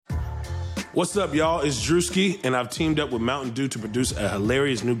What's up, y'all? It's Drewski, and I've teamed up with Mountain Dew to produce a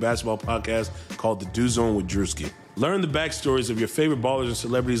hilarious new basketball podcast called The Dew Zone with Drewski. Learn the backstories of your favorite ballers and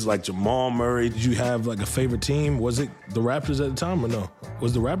celebrities like Jamal Murray. Did you have like a favorite team? Was it the Raptors at the time or no?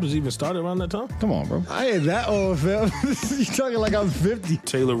 Was the Raptors even started around that time? Come on, bro. I ain't that old, fam. You talking like I'm 50.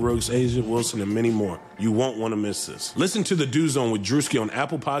 Taylor Rooks, Asia Wilson, and many more. You won't want to miss this. Listen to The Dew Zone with Drewski on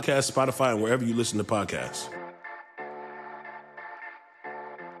Apple Podcasts, Spotify, and wherever you listen to podcasts.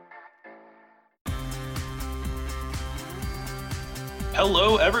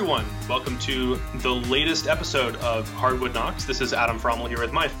 Hello, everyone. Welcome to the latest episode of Hardwood Knocks. This is Adam Frommel here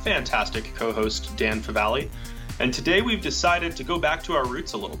with my fantastic co-host, Dan Favalli. And today we've decided to go back to our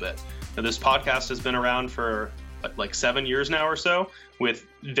roots a little bit. Now, this podcast has been around for like 7 years now or so with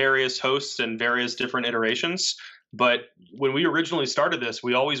various hosts and various different iterations. But when we originally started this,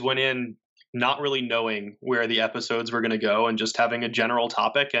 we always went in not really knowing where the episodes were going to go and just having a general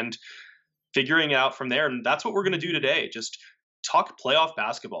topic and figuring out from there. And that's what we're going to do today. Just talk playoff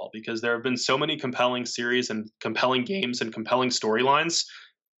basketball, because there have been so many compelling series and compelling games and compelling storylines,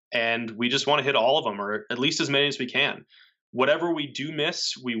 and we just want to hit all of them, or at least as many as we can. Whatever we do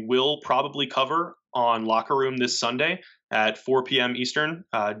miss, we will probably cover on Locker Room this Sunday at 4 p.m. Eastern,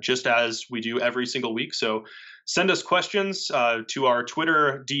 just as we do every single week. So send us questions to our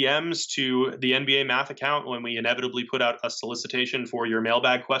Twitter DMs, to the NBA Math account when we inevitably put out a solicitation for your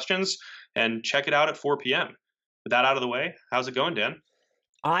mailbag questions, and check it out at 4 p.m. With that out of the way, how's it going, Dan?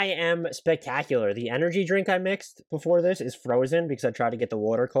 I am spectacular. The energy drink I mixed before this is frozen because I tried to get the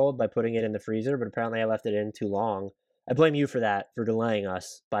water cold by putting it in the freezer, but apparently I left it in too long. I blame you for that, for delaying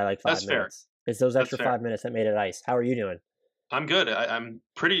us by like 5 minutes. It's those extra 5 minutes that made it ice. How are you doing? I'm good. I'm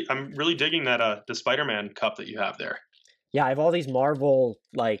really digging that the Spider-Man cup that you have there. Yeah, I have all these Marvel,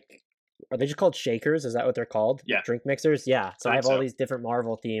 like, are they just called shakers? Is that what they're called? Yeah. Drink mixers? Yeah. So I have all these different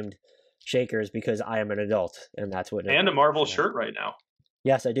Marvel themed shakers because I am an adult, and that's what. And a Marvel shirt right now.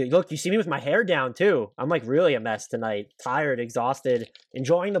 Yes, I do. Look, you see me with my hair down too. I'm like really a mess tonight. Tired, exhausted,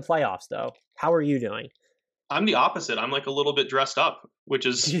 enjoying the playoffs though. How are you doing? I'm the opposite. I'm like a little bit dressed up, which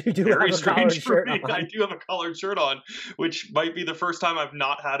is very strange for me. I do have a collared shirt on, which might be the first time I've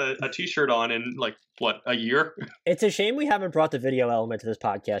not had a t-shirt on in like, what, a year? It's a shame we haven't brought the video element to this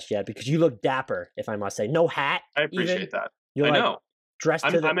podcast yet, because you look dapper, if I must say. No hat. I appreciate that. You're I like know. Dressed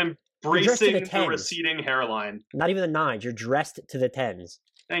to I'm embracing the receding hairline. Not even the nines. You're dressed to the tens.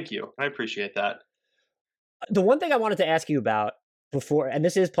 Thank you. I appreciate that. The one thing I wanted to ask you about before, and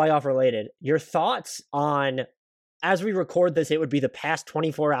this is playoff related, your thoughts on, as we record this, it would be the past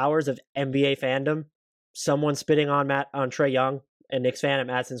 24 hours of NBA fandom. Someone spitting on Trae Young, a Knicks fan at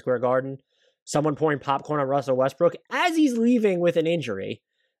Madison Square Garden. Someone pouring popcorn on Russell Westbrook as he's leaving with an injury.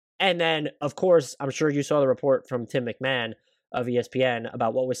 And then, of course, I'm sure you saw the report from Tim McMahon of ESPN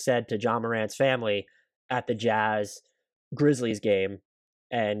about what was said to John Morant's family at the Jazz Grizzlies game.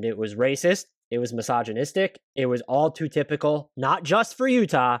 And it was racist. It was misogynistic. It was all too typical, not just for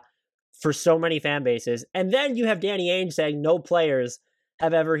Utah, for so many fan bases. And then you have Danny Ainge saying no players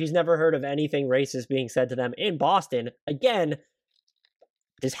he's never heard of anything racist being said to them in Boston. Again,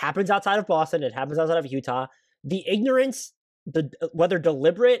 this happens outside of Boston. It happens outside of Utah. The ignorance, whether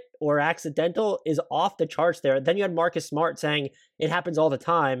deliberate or accidental, is off the charts there. Then you had Marcus Smart saying it happens all the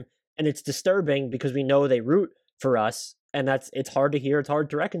time, and it's disturbing because we know they root for us, and it's hard to hear, it's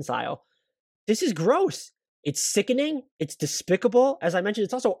hard to reconcile. This is gross. It's sickening. It's despicable. As I mentioned,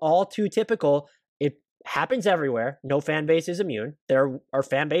 it's also all too typical. It happens everywhere. No fan base is immune. There are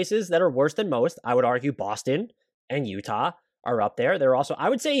fan bases that are worse than most. I would argue Boston and Utah are up there. They're also, I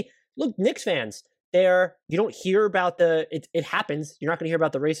would say, look, Knicks fans, you don't hear about it happens. You're not going to hear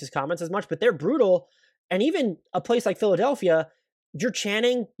about the racist comments as much, but they're brutal. And even a place like Philadelphia, you're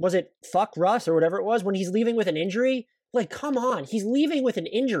chanting, was it fuck Russ or whatever it was, when he's leaving with an injury? Like, come on, he's leaving with an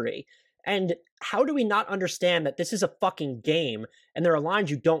injury. And how do we not understand that this is a fucking game and there are lines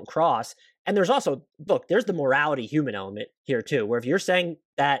you don't cross? And there's also, look, there's the morality human element here too, where if you're saying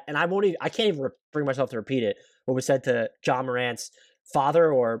that, and I can't even bring myself to repeat it, what was said to John Morant's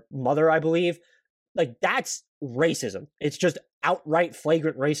father or mother, I believe, like, that's racism. It's just outright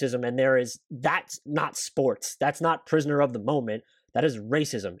flagrant racism. And that's not sports. That's not prisoner of the moment. That is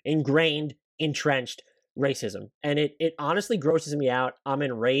racism, ingrained, entrenched racism. And it honestly grosses me out. I'm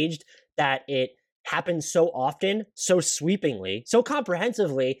enraged that it happens so often, so sweepingly, so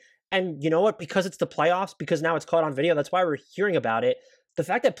comprehensively. And you know what? Because it's the playoffs, because now it's caught on video, that's why we're hearing about it. The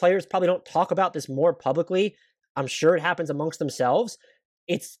fact that players probably don't talk about this more publicly, I'm sure it happens amongst themselves.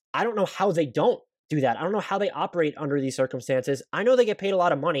 I don't know how they don't do that. I don't know how they operate under these circumstances. I know they get paid a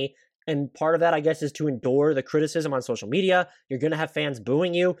lot of money, And part of that, I guess, is to endure the criticism on social media. You're going to have fans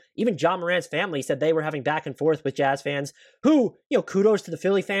booing you. Even John Morant's family said they were having back and forth with Jazz fans who, kudos to the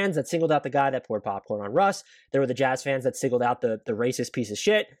Philly fans that singled out the guy that poured popcorn on Russ. There were the Jazz fans that singled out the racist piece of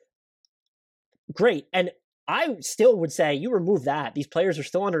shit. Great. And I still would say you remove that. These players are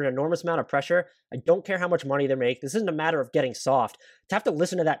still under an enormous amount of pressure. I don't care how much money they make. This isn't a matter of getting soft. To have to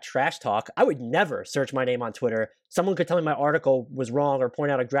listen to that trash talk, I would never search my name on Twitter. Someone could tell me my article was wrong or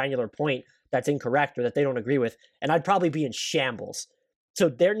point out a granular point that's incorrect or that they don't agree with, and I'd probably be in shambles. So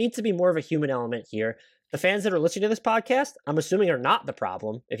there needs to be more of a human element here. The fans that are listening to this podcast, I'm assuming are not the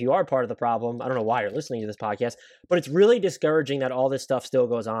problem. If you are part of the problem, I don't know why you're listening to this podcast, but it's really discouraging that all this stuff still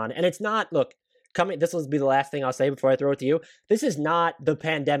goes on. And it's not, look, this will be the last thing I'll say before I throw it to you. This is not the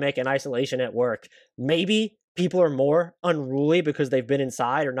pandemic and isolation at work. Maybe people are more unruly because they've been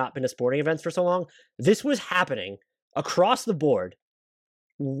inside or not been to sporting events for so long. This was happening across the board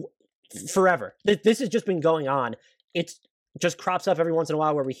forever. This has just been going on. It just crops up every once in a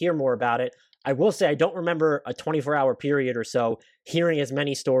while where we hear more about it. I will say I don't remember a 24-hour period or so hearing as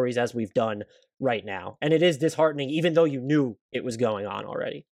many stories as we've done right now. And it is disheartening, even though you knew it was going on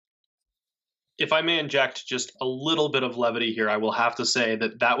already. If I may inject just a little bit of levity here, I will have to say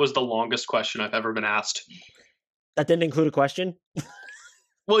that was the longest question I've ever been asked. That didn't include a question?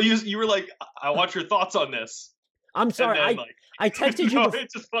 Well, you were like, I want your thoughts on this. I'm sorry. I texted you.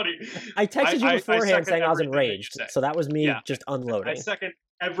 It's just funny. I texted you beforehand saying I was enraged. So that was me just unloading. I second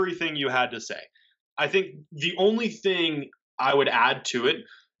everything you had to say. I think the only thing I would add to it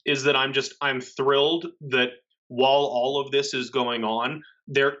is that I'm thrilled that while all of this is going on,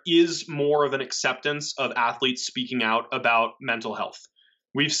 there is more of an acceptance of athletes speaking out about mental health.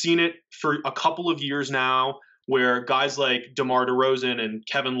 We've seen it for a couple of years now where guys like DeMar DeRozan and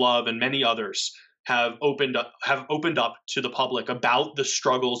Kevin Love and many others have opened up to the public about the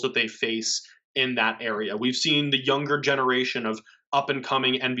struggles that they face in that area. We've seen the younger generation of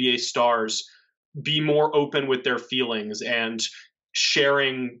up-and-coming NBA stars be more open with their feelings and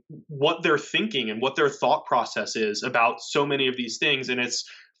sharing what they're thinking and what their thought process is about so many of these things. And it's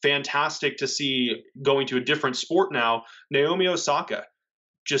fantastic to see, going to a different sport now, Naomi Osaka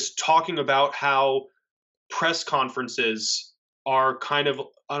just talking about how press conferences are kind of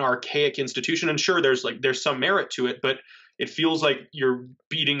an archaic institution. And sure, there's some merit to it, but it feels like you're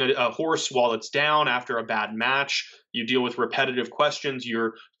beating a horse while it's down after a bad match. You deal with repetitive questions.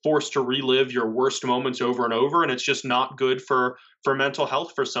 You're forced to relive your worst moments over and over, and it's just not good for mental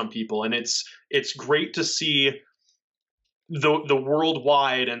health for some people. And it's great to see the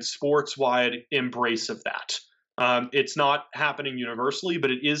worldwide and sports-wide embrace of that. It's not happening universally,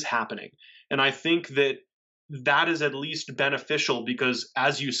 but it is happening. And I think that is at least beneficial because,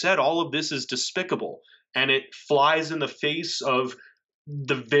 as you said, all of this is despicable. And it flies in the face of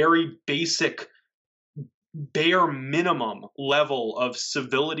the very basic, bare minimum level of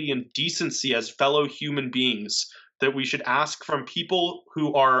civility and decency as fellow human beings that we should ask from people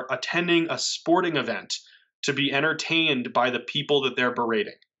who are attending a sporting event to be entertained by the people that they're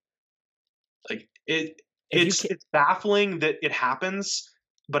berating. Like it's baffling that it happens,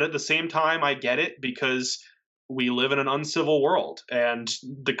 but at the same time, I get it because we live in an uncivil world and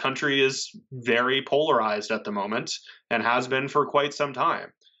the country is very polarized at the moment and has been for quite some time.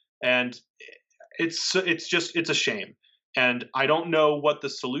 And it's a shame. And I don't know what the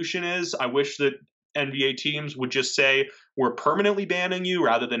solution is. I wish that NBA teams would just say, we're permanently banning you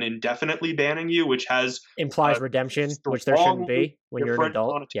rather than indefinitely banning you, which implies redemption, which there shouldn't be when you're an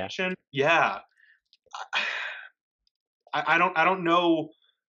adult. Yeah. I don't know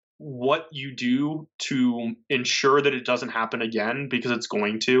what you do to ensure that it doesn't happen again, because it's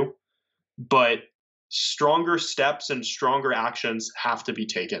going to, but stronger steps and stronger actions have to be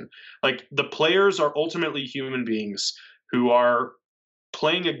taken. Like, the players are ultimately human beings who are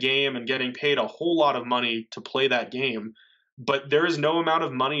playing a game and getting paid a whole lot of money to play that game, but there is no amount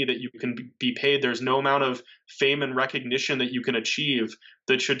of money that you can be paid. There's no amount of fame and recognition that you can achieve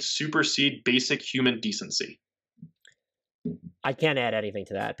that should supersede basic human decency. I can't add anything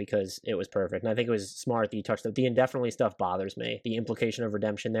to that because it was perfect. And I think it was smart that you touched on the indefinitely stuff bothers me. The implication of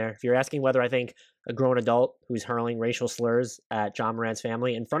redemption there. If you're asking whether I think a grown adult who's hurling racial slurs at John Morant's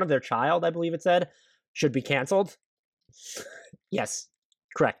family in front of their child, I believe it said, should be canceled. Yes,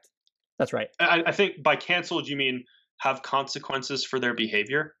 correct. That's right. I think by canceled, you mean have consequences for their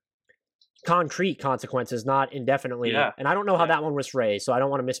behavior? Concrete consequences, not indefinitely. Yeah. And I don't know how that one was phrased, so I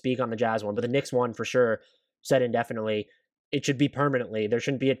don't want to misspeak on the Jazz one, but the Knicks one for sure said indefinitely. It should be permanently. There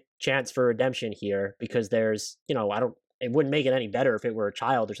shouldn't be a chance for redemption here because there's, it wouldn't make it any better if it were a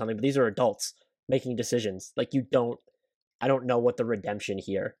child or something, but these are adults making decisions. Like, you don't I don't know what the redemption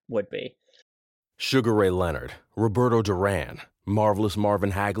here would be. Sugar Ray Leonard, Roberto Duran, Marvelous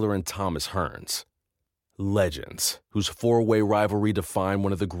Marvin Hagler, and Thomas Hearns. Legends, whose four-way rivalry defined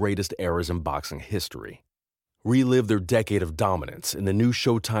one of the greatest eras in boxing history. Relive their decade of dominance in the new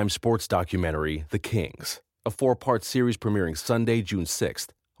Showtime sports documentary, The Kings, a 4-part series premiering Sunday, June 6th,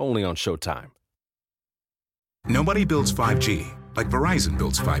 only on Showtime. Nobody builds 5G like Verizon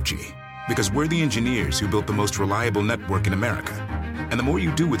builds 5G, because we're the engineers who built the most reliable network in America. And the more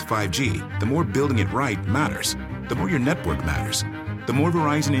you do with 5G, the more building it right matters. The more your network matters. The more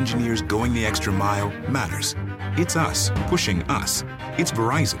Verizon engineers going the extra mile matters. It's us pushing us. It's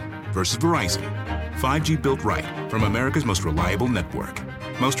Verizon versus Verizon. 5G built right from America's most reliable network.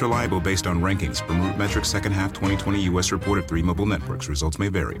 Most reliable based on rankings from RootMetrics second half 2020 U.S. report of 3 mobile networks. Results may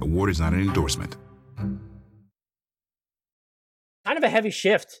vary. Award is not an endorsement. Kind of a heavy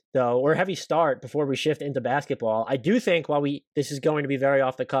shift, though, or a heavy start before we shift into basketball. I do think this is going to be very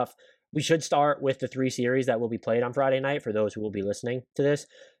off the cuff, we should start with the 3 series that will be played on Friday night for those who will be listening to this.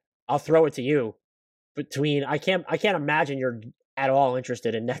 I'll throw it to you. I can't imagine you're at all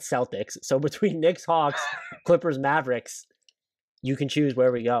interested in Nets Celtics. So between Knicks, Hawks, Clippers, Mavericks, you can choose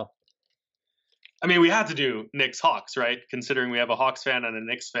where we go. I mean, we had to do Knicks Hawks, right? Considering we have a Hawks fan and a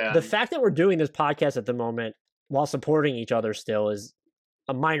Knicks fan. The fact that we're doing this podcast at the moment while supporting each other still is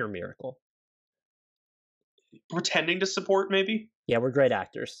a minor miracle. Pretending to support, maybe? Yeah, we're great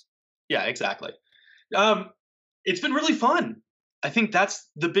actors. Yeah, exactly. It's been really fun. I think that's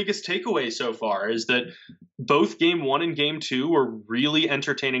the biggest takeaway so far, is that both game 1 and game 2 were really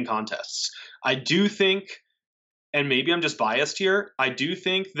entertaining contests. I do think, and maybe I'm just biased here, I do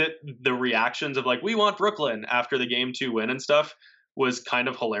think that the reactions of like, we want Brooklyn after the game 2 win and stuff was kind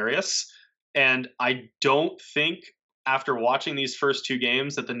of hilarious. And I don't think after watching these first 2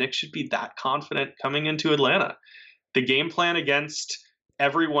 games that the Knicks should be that confident coming into Atlanta. The game plan against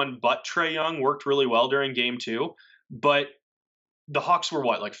everyone but Trae Young worked really well during game 2, but the Hawks were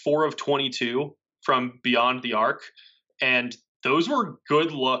like 4 of 22 from beyond the arc. And those were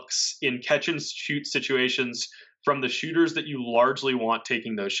good looks in catch and shoot situations from the shooters that you largely want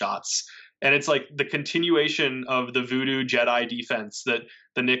taking those shots. And it's like the continuation of the Voodoo Jedi defense that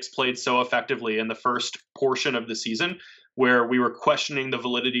the Knicks played so effectively in the first portion of the season, where we were questioning the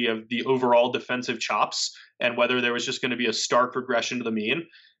validity of the overall defensive chops and whether there was just going to be a stark regression to the mean.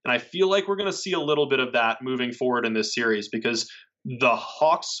 And I feel like we're going to see a little bit of that moving forward in this series, because the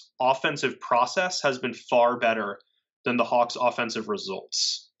Hawks' offensive process has been far better than the Hawks' offensive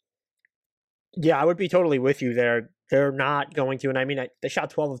results. Yeah, I would be totally with you there. They're not going to, and I mean, they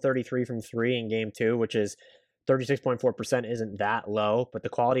shot 12 of 33 from 3 in game 2, which is 36.4% isn't that low, but the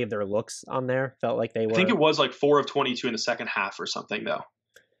quality of their looks on there felt like they were. I think it was like 4 of 22 in the second half or something, though.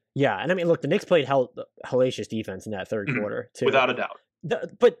 Yeah, and I mean, look, the Knicks played hellacious defense in that third quarter, too. Without a doubt.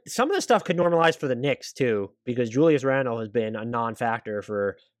 But some of the stuff could normalize for the Knicks, too, because Julius Randle has been a non-factor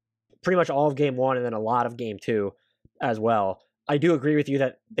for pretty much all of game 1 and then a lot of game 2 as well. I do agree with you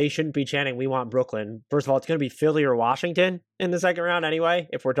that they shouldn't be chanting, we want Brooklyn. First of all, it's going to be Philly or Washington in the second round anyway,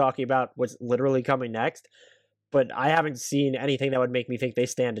 if we're talking about what's literally coming next. But I haven't seen anything that would make me think they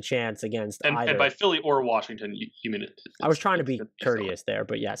stand a chance against either. And by Philly or Washington, you mean it? I was trying to be courteous there,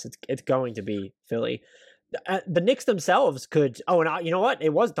 but yes, it's going to be Philly. The Knicks themselves could. Oh, and you know what?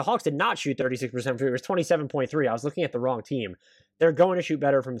 It was the Hawks did not shoot 36% from 3. It was 27.3. I was looking at the wrong team. They're going to shoot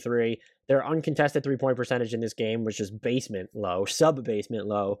better from 3. Their uncontested 3-point percentage in this game was just basement low, sub-basement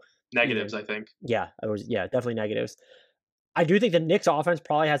low. Negatives, I think. Yeah, definitely negatives. I do think the Knicks offense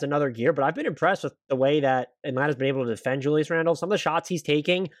probably has another gear, but I've been impressed with the way that Atlanta's been able to defend Julius Randle. Some of the shots he's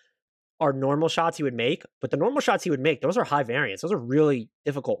taking are normal shots he would make, but the normal shots he would make, those are high variance. Those are really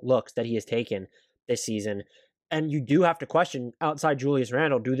difficult looks that he has taken this season. And you do have to question, outside Julius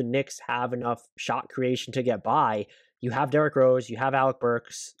Randle, do the Knicks have enough shot creation to get by? You have Derrick Rose, you have Alec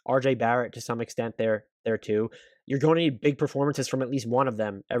Burks, RJ Barrett to some extent there too. You're going to need big performances from at least one of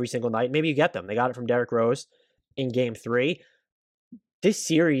them every single night. Maybe you get them. They got it from Derrick Rose in game 3. This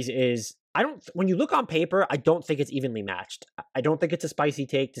series is, when you look on paper, I don't think it's evenly matched. I don't think it's a spicy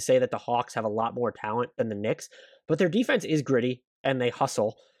take to say that the Hawks have a lot more talent than the Knicks, but their defense is gritty and they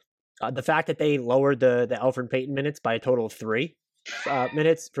hustle. The fact that they lowered the Elfrid Payton minutes by a total of 3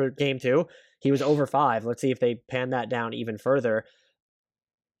 minutes for game 2, he was over 5. Let's see if they pan that down even further.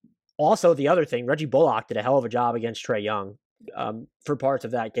 Also, the other thing, Reggie Bullock did a hell of a job against Trae Young for parts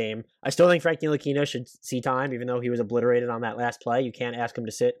of that game. I still think Frank Ntilikina should see time, even though he was obliterated on that last play. You can't ask him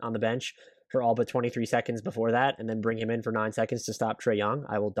to sit on the bench for all but 23 seconds before that and then bring him in for 9 seconds to stop Trae Young.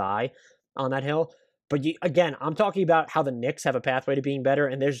 I will die on that hill. But again, I'm talking about how the Knicks have a pathway to being better,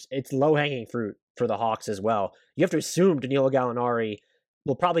 and it's low-hanging fruit for the Hawks as well. You have to assume Danilo Gallinari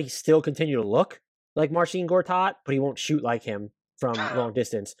will probably still continue to look like Marcin Gortat, but he won't shoot like him from long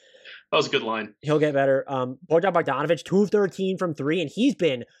distance. That was a good line. He'll get better. Bojan Bogdanovic, 2 of 13 from 3, and he's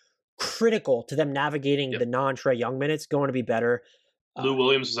been critical to them navigating the non-Trae Young minutes, going to be better. Lou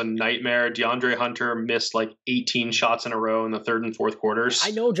Williams was a nightmare. DeAndre Hunter missed like 18 shots in a row in the third and fourth quarters.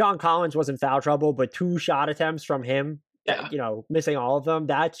 I know John Collins was in foul trouble, but 2 shot attempts from him, missing all of them,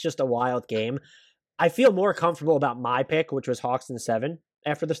 that's just a wild game. I feel more comfortable about my pick, which was Hawks in 7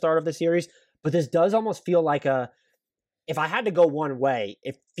 after the start of the series, but this does almost feel like if I had to go one way,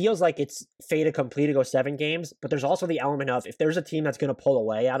 it feels like it's fait accompli to go 7 games, but there's also the element of if there's a team that's going to pull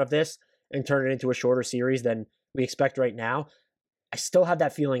away out of this and turn it into a shorter series than we expect right now, I still have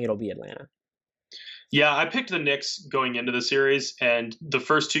that feeling it'll be Atlanta. Yeah, I picked the Knicks going into the series, and the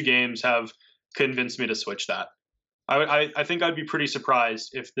first 2 games have convinced me to switch that. I think I'd be pretty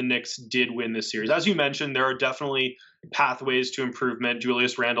surprised if the Knicks did win this series. As you mentioned, there are definitely pathways to improvement,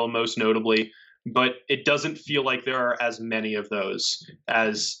 Julius Randle most notably, but it doesn't feel like there are as many of those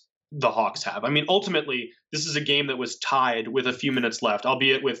as the Hawks have. I mean, ultimately, this is a game that was tied with a few minutes left,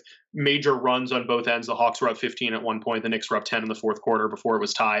 albeit with major runs on both ends. The Hawks were up 15 at one point. The Knicks were up 10 in the fourth quarter before it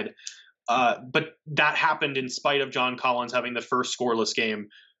was tied. But that happened in spite of John Collins having the first scoreless game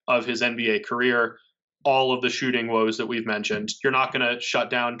of his NBA career. All of the shooting woes that we've mentioned. You're not going to shut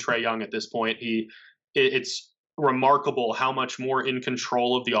down Trae Young at this point. It's remarkable how much more in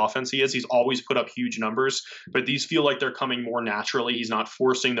control of the offense he is. He's always put up huge numbers, but these feel like they're coming more naturally. He's not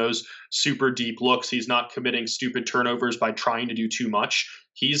forcing those super deep looks. He's not committing stupid turnovers by trying to do too much.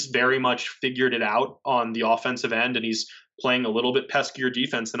 He's very much figured it out on the offensive end, and he's playing a little bit peskier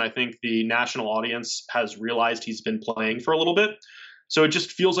defense than I think the national audience has realized he's been playing for a little bit. So it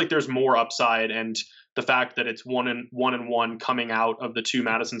just feels like there's more upside, and the fact that it's 1-1 coming out of the 2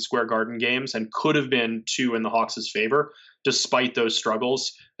 Madison Square Garden games and could have been 2 in the Hawks' favor, despite those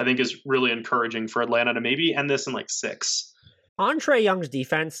struggles, I think is really encouraging for Atlanta to maybe end this in like 6. On Trae Young's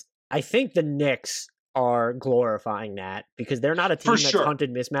defense, I think the Knicks are glorifying that because they're not a team that's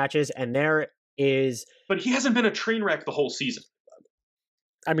hunted mismatches, and there is... But he hasn't been a train wreck the whole season.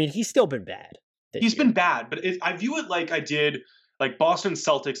 I mean, he's still been bad. He's been bad, but I view it like I did like Boston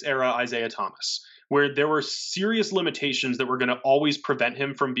Celtics era Isaiah Thomas, where there were serious limitations that were going to always prevent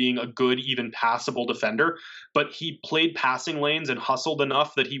him from being a good, even passable defender. But he played passing lanes and hustled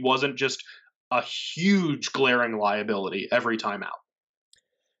enough that he wasn't just a huge glaring liability every time out.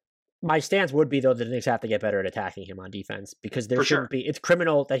 My stance would be, though, that the Knicks have to get better at attacking him on defense because there shouldn't be. It's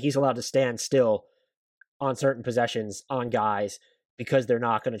criminal that he's allowed to stand still on certain possessions on guys because they're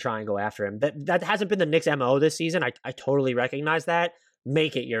not going to try and go after him. That hasn't been the Knicks' MO this season. I totally recognize that.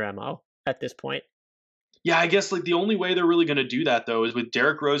 Make it your MO at this point. Yeah, I guess like the only way they're really going to do that, though, is with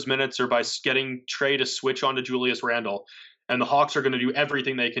Derrick Rose minutes or by getting Trae to switch on to Julius Randle. And the Hawks are going to do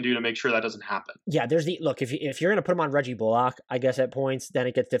everything they can do to make sure that doesn't happen. Yeah, there's the look. If you're going to put him on Reggie Bullock, I guess at points, then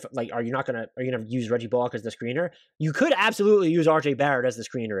it gets different. Like, are you going to use Reggie Bullock as the screener? You could absolutely use RJ Barrett as the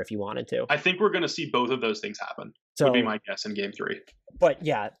screener if you wanted to. I think we're going to see both of those things happen. So would be my guess in Game 3. But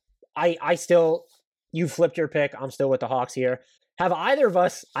yeah, I still, you flipped your pick. I'm still with the Hawks here. Have either of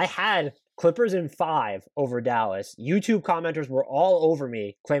us? I had Clippers in 5 over Dallas. YouTube commenters were all over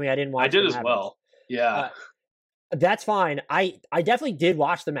me, claiming I didn't watch. I did as well. Yeah. That's fine. I definitely did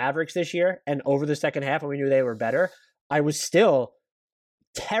watch the Mavericks this year, and over the second half when we knew they were better, I was still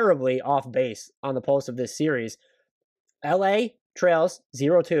terribly off base on the pulse of this series. LA trails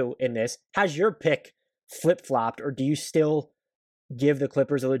 0-2 in this. Has your pick flip-flopped, or do you still give the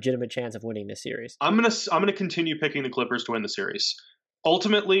Clippers a legitimate chance of winning this series? I'm gonna continue picking the Clippers to win the series.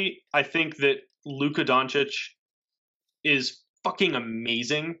 Ultimately, I think that Luka Doncic is fucking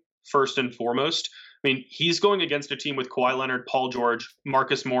amazing, first and foremost. I mean, he's going against a team with Kawhi Leonard, Paul George,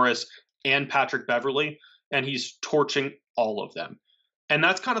 Marcus Morris, and Patrick Beverley, and he's torching all of them. And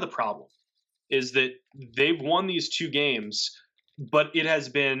that's kind of the problem, is that they've won these 2 games, but it has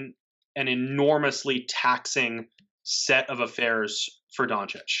been an enormously taxing set of affairs for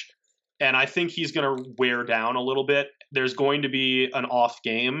Doncic. And I think he's going to wear down a little bit. There's going to be an off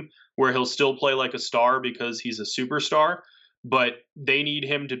game where he'll still play like a star because he's a superstar, but they need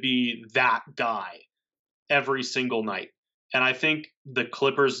him to be that guy every single night. And I think the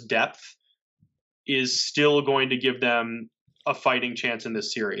Clippers' depth is still going to give them a fighting chance in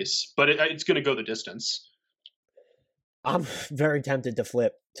this series, but it's going to go the distance. I'm very tempted to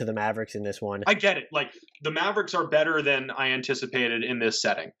flip to the Mavericks in this one. I get it. Like, the Mavericks are better than I anticipated in this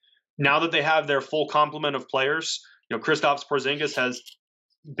setting. Now that they have their full complement of players, Kristaps Porzingis has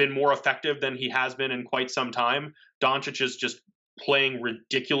been more effective than he has been in quite some time. Doncic is just playing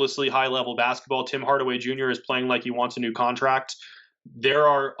ridiculously high-level basketball. Tim Hardaway Jr. is playing like he wants a new contract. There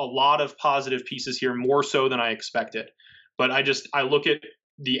are a lot of positive pieces here, more so than I expected. But I look at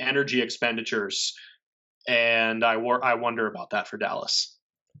the energy expenditures, and I wonder about that for Dallas.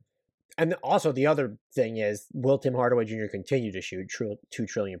 And also the other thing is, will Tim Hardaway Jr. continue to shoot 2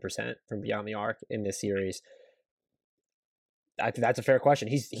 trillion% from beyond the arc in this series? I think that's a fair question.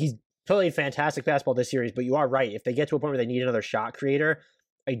 He's played fantastic basketball this series, but you are right. If they get to a point where they need another shot creator,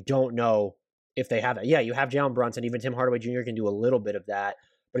 I don't know if they have that. Yeah, you have Jalen Brunson. Even Tim Hardaway Jr. can do a little bit of that.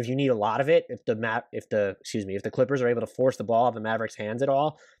 But if you need a lot of it, if the Clippers are able to force the ball out of the Mavericks' hands at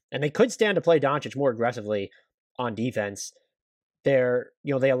all, and they could stand to play Doncic more aggressively on defense, they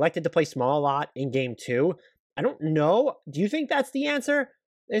elected to play small a lot in game 2. I don't know. Do you think that's the answer?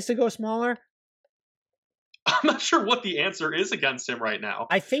 Is to go smaller? I'm not sure what the answer is against him right now.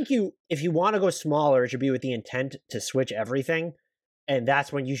 I think if you want to go smaller, it should be with the intent to switch everything. And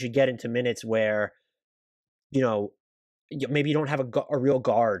that's when you should get into minutes where, maybe you don't have a real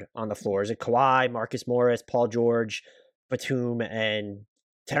guard on the floor. Is it Kawhi, Marcus Morris, Paul George, Batum, and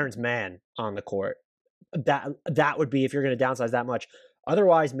Terrence Mann on the court? That would be if you're going to downsize that much.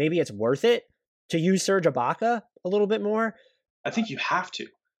 Otherwise, maybe it's worth it to use Serge Ibaka a little bit more. I think you have to.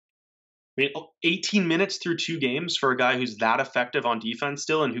 18 minutes through 2 games for a guy who's that effective on defense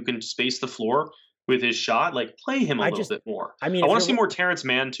still and who can space the floor with his shot, play him a little bit more. I want to see more Terrence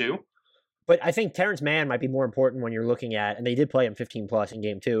Mann too. But I think Terrence Mann might be more important when you're looking at, and they did play him 15 plus in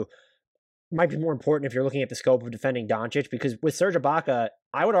game 2, might be more important if you're looking at the scope of defending Doncic, because with Serge Ibaka,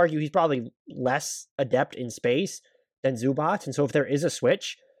 I would argue he's probably less adept in space than Zubac. And so if there is a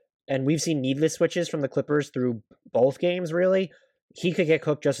switch, and we've seen needless switches from the Clippers through both games, really, he could get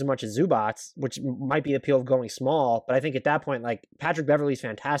cooked just as much as Zubac, which might be the appeal of going small. But I think at that point, Patrick Beverley's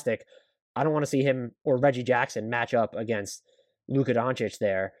fantastic. I don't want to see him or Reggie Jackson match up against Luka Doncic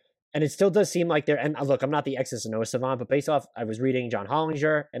there. And it still does seem like they're, and look, I'm not the X's and O's savant, but based off, I was reading John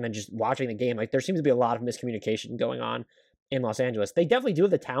Hollinger and then just watching the game, there seems to be a lot of miscommunication going on in Los Angeles. They definitely do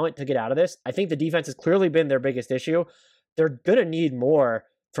have the talent to get out of this. I think the defense has clearly been their biggest issue. They're going to need more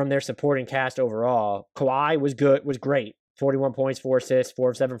from their supporting cast overall. Kawhi was great. 41 points, 4 assists,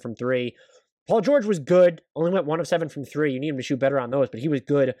 4 of 7 from 3. Paul George was good, only went 1 of 7 from 3. You need him to shoot better on those, but he was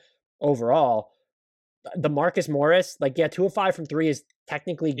good overall. The Marcus Morris, 2 of 5 from 3 is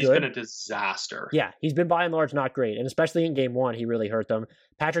technically good. He's been a disaster. Yeah, he's been by and large not great, and especially in game 1, he really hurt them.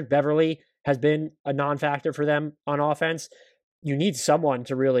 Patrick Beverley has been a non-factor for them on offense. You need someone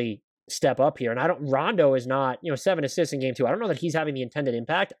to really step up here, and Rondo is not, 7 assists in game 2. I don't know that he's having the intended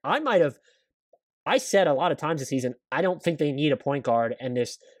impact. I said a lot of times this season, I don't think they need a point guard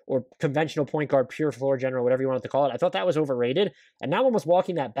or conventional point guard, pure floor general, whatever you want to call it. I thought that was overrated. And now almost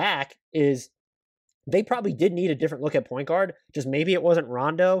walking that back is they probably did need a different look at point guard. Just maybe it wasn't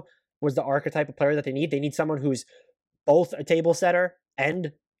Rondo was the archetype of player that they need. They need someone who's both a table setter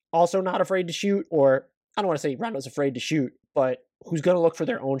and also not afraid to shoot, or I don't want to say Rondo's afraid to shoot, but who's going to look for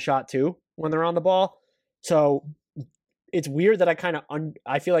their own shot too when they're on the ball. So it's weird that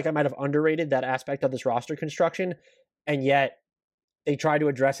I feel like I might have underrated that aspect of this roster construction, and yet they tried to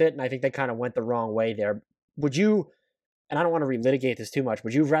address it, and I think they kind of went the wrong way there. Would you, and I don't want to relitigate this too much,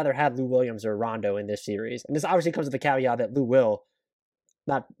 would you have rather had Lou Williams or Rondo in this series? And this obviously comes with the caveat that Lou will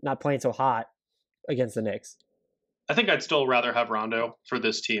not playing so hot against the Knicks. I think I'd still rather have Rondo for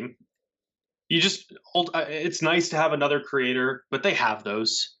this team. It's nice to have another creator, but they have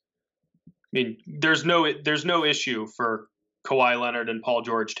those. I mean, there's no issue for Kawhi Leonard and Paul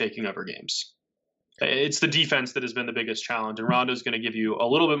George taking over games. It's the defense that has been the biggest challenge, and Rondo's going to give you a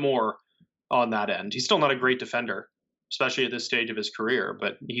little bit more on that end. He's still not a great defender, especially at this stage of his career,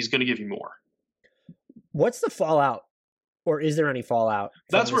 but he's going to give you more. What's the fallout, or is there any fallout?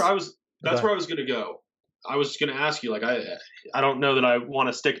 That's where I was going to go. I was going to ask you, I don't know that I want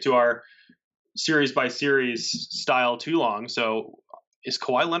to stick to our series by series style too long. So is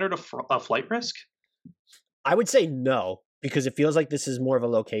Kawhi Leonard a flight risk? I would say no, because it feels like this is more of a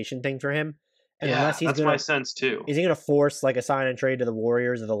location thing for him. And yeah, that's my sense too. Is he going to force a sign and trade to the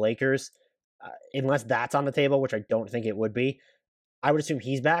Warriors or the Lakers? Unless that's on the table, which I don't think it would be. I would assume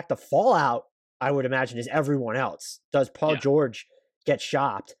he's back. The fallout, I would imagine, is everyone else. Does Paul George get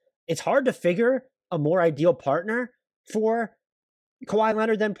shopped? It's hard to figure a more ideal partner for Kawhi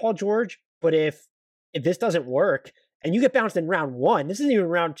Leonard than Paul George. But if this doesn't work, and you get bounced in round 1, this isn't even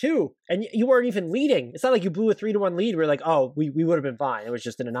round 2, and you weren't even leading. It's not like you blew a 3-1 lead. We're like, oh, we would have been fine. It was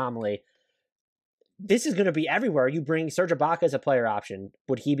just an anomaly. This is going to be everywhere. You bring Serge Ibaka as a player option.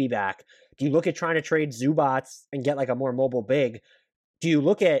 Would he be back? Do you look at trying to trade Zubac and get a more mobile big? do you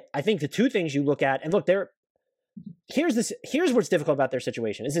look at, I think the two things you look at, and look, here's what's difficult about their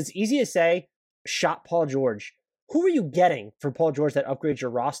situation is it's easy to say, shop Paul George. Who are you getting for Paul George that upgrades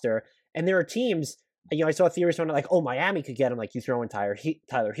your roster? And there are teams, I saw theories on it like, oh, Miami could get him. Like you throw in Tyler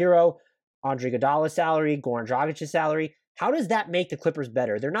Hero, Andre Iguodala's salary, Goran Dragic's salary. How does that make the Clippers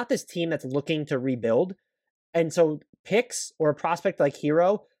better? They're not this team that's looking to rebuild. And so picks or a prospect like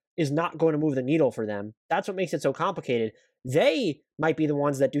Hero is not going to move the needle for them. That's what makes it so complicated. They might be the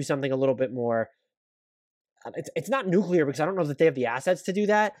ones that do something a little bit more. It's not nuclear because I don't know that they have the assets to do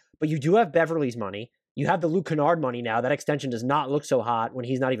that, but you do have Beverly's money. You have the Luke Kennard money now. That extension does not look so hot when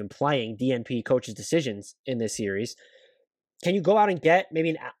he's not even playing DNP coaches' decisions in this series. Can you go out and get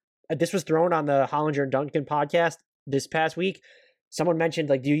maybe this was thrown on the Hollinger and Duncan podcast this past week. Someone mentioned,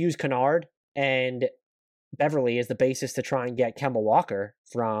 like, do you use Kennard and Beverly as the basis to try and get Kemba Walker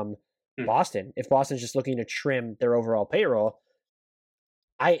from Boston? If Boston's just looking to trim their overall payroll,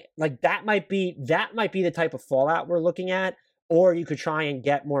 that might be the type of fallout we're looking at. Or you could try and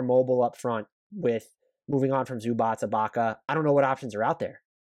get more mobile up front with moving on from Zubac, Ibaka. I don't know what options are out there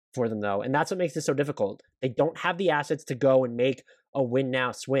for them, though. And that's what makes this so difficult. They don't have the assets to go and make a win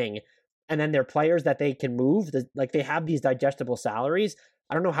now swing. And then they're players that they can move. They have these digestible salaries.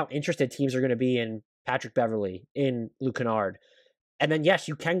 I don't know how interested teams are going to be in Patrick Beverly, in Luke Kennard. And then, yes,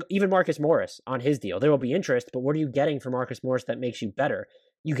 you can, even Marcus Morris on his deal. There will be interest, but what are you getting from Marcus Morris that makes you better?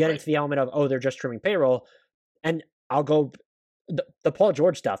 You get into the element of, oh, they're just trimming payroll. And I'll go the Paul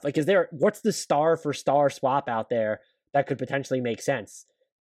George stuff. Like, what's the star for star swap out there that could potentially make sense?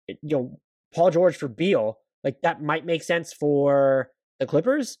 Paul George for Beal, like that might make sense for the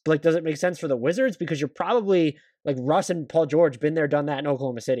Clippers, but like, does it make sense for the Wizards? Because you're probably like Russ and Paul George been there, done that in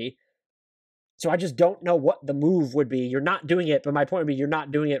Oklahoma City. So I just don't know what the move would be. You're not doing it, but my point would be you're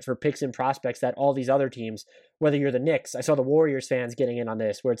not doing it for picks and prospects that all these other teams, whether you're the Knicks, I saw the Warriors fans getting in on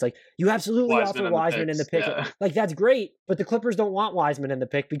this, where it's like, you absolutely offer Wiseman in the pick. Yeah. Like, that's great, but the Clippers don't want Wiseman in the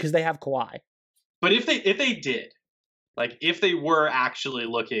pick because they have Kawhi. But if they did, like if they were actually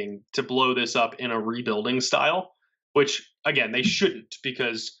looking to blow this up in a rebuilding style, which again, they shouldn't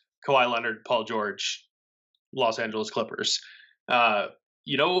because Kawhi Leonard, Paul George, Los Angeles Clippers, and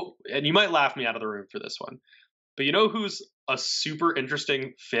you might laugh me out of the room for this one, but who's a super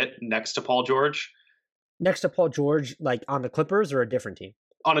interesting fit next to Paul George? Next to Paul George, like on the Clippers or a different team?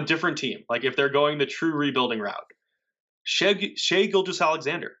 On a different team. Like if they're going the true rebuilding route. Shai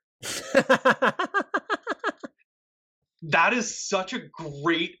Gilgeous-Alexander. That is such a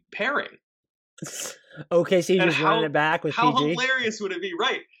great pairing. OKC just running it back with how PG. Hilarious would it be,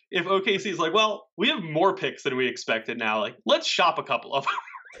 right? If OKC is like, well, we have more picks than we expected now. Like, let's shop a couple of them.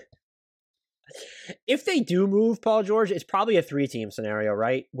 If they do move Paul George, it's probably a 3-team scenario,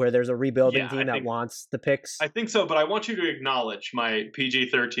 right? Where there's a rebuilding team that wants the picks. I think so, but I want you to acknowledge my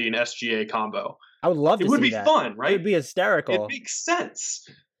PG-13 SGA combo. I would love to see that. It would be fun, right? It would be hysterical. It makes sense.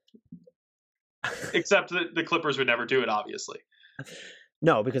 Except that the Clippers would never do it, obviously.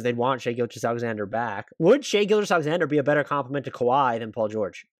 No, because they'd want Shai Gilgeous-Alexander back. Would Shai Gilgeous-Alexander be a better compliment to Kawhi than Paul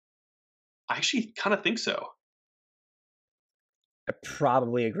George? I actually kind of think so. I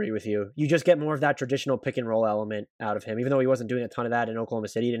probably agree with you. You just get more of that traditional pick and roll element out of him. Even though he wasn't doing a ton of that in Oklahoma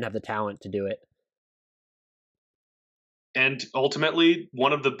City, he didn't have the talent to do it. And ultimately,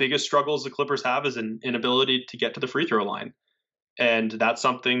 one of the biggest struggles the Clippers have is an inability to get to the free throw line. And that's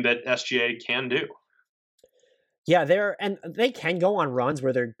something that SGA can do. Yeah, they can go on runs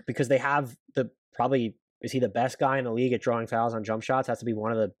where because they have is he the best guy in the league at drawing fouls on jump shots? Has to be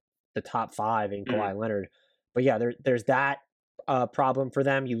one of the top 5 in Kawhi Leonard. But yeah, there's that problem for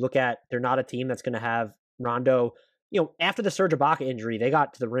them. You look at, they're not a team that's going to have Rondo. After the Serge Ibaka injury, they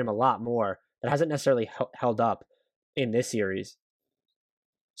got to the rim a lot more. That hasn't necessarily held up in this series.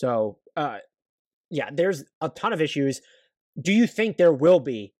 So, there's a ton of issues. Do you think there will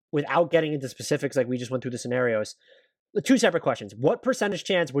be, without getting into specifics like we just went through the scenarios, the 2 separate questions? What percentage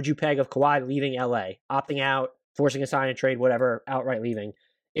chance would you peg of Kawhi leaving LA, opting out, forcing a sign and trade, whatever, outright leaving,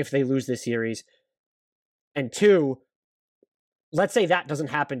 if they lose this series? And 2, let's say that doesn't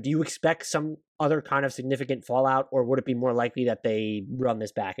happen. Do you expect some other kind of significant fallout, or would it be more likely that they run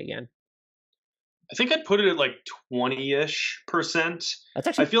this back again? I think I'd put it at like 20-ish%. That's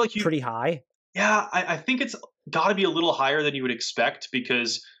actually I feel like pretty high. Yeah, I think it's got to be a little higher than you would expect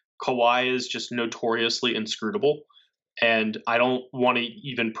because Kawhi is just notoriously inscrutable. And I don't want to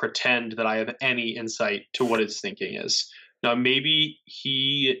even pretend that I have any insight to what his thinking is. Now, maybe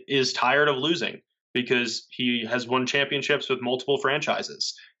he is tired of losing because he has won championships with multiple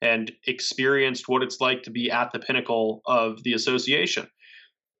franchises and experienced what it's like to be at the pinnacle of the association.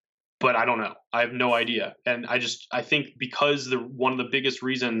 but I don't know. I have no idea. And I think because one of the biggest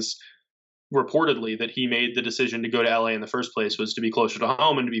reasons reportedly that he made the decision to go to LA in the first place was to be closer to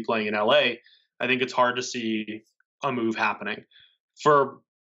home and to be playing in LA, I think it's hard to see a move happening. For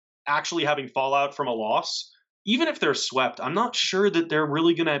actually having fallout from a loss, even if they're swept, I'm not sure that they're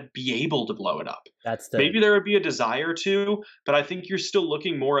really going to be able to blow it up. Maybe there would be a desire to, but I think you're still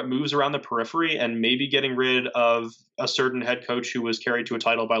looking more at moves around the periphery and maybe getting rid of a certain head coach who was carried to a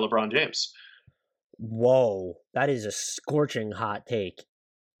title by LeBron James. Whoa, that is a scorching hot take.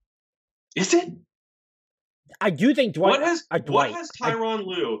 Is it? I do think Dwight. What has Tyronn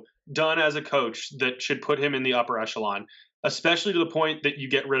Lue done as a coach that should put him in the upper echelon, especially to the point that you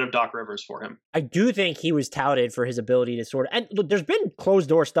get rid of Doc Rivers for him? I do think he was touted for his ability to sort of, and look, there's been closed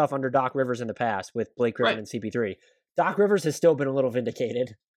door stuff under Doc Rivers in the past with Blake Griffin and CP3. Doc Rivers has still been a little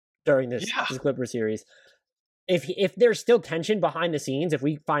vindicated during this Clippers series. If there's still tension behind the scenes, if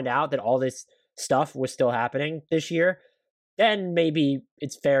we find out that all this stuff was still happening this year, then maybe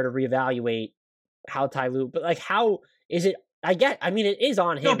it's fair to reevaluate how Ty Lue, but like, how is it? It is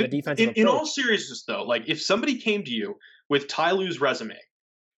on him, the defensive approach. In all seriousness, though, like if somebody came to you with Ty Lue's resume,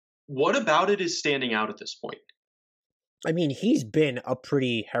 what about it is standing out at this point? I mean, he's been a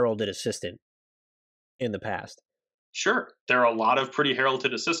pretty heralded assistant in the past. Sure. There are a lot of pretty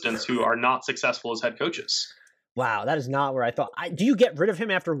heralded assistants who are not successful as head coaches. Wow, that is not where I thought. Do you get rid of him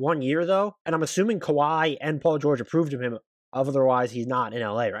after 1 year, though? And I'm assuming Kawhi and Paul George approved of him. Otherwise, he's not in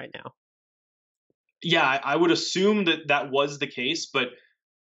LA right now. Yeah, I would assume that was the case. But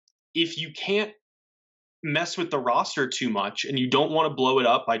if you can't mess with the roster too much and you don't want to blow it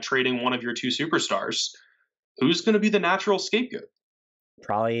up by trading one of your two superstars, who's going to be the natural scapegoat?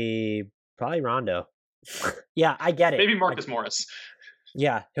 Probably Rondo. Yeah, I get it. Maybe Marcus Morris.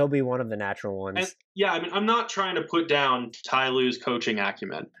 Yeah, he'll be one of the natural ones. And, yeah, I mean, I'm not trying to put down Ty Lue's coaching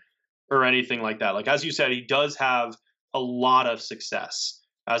acumen or anything like that. Like, as you said, he does have a lot of success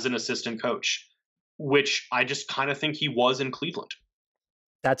as an assistant coach, which I just kind of think he was in Cleveland.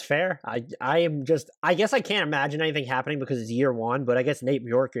 That's fair. I guess I can't imagine anything happening because it's year one, but I guess Nate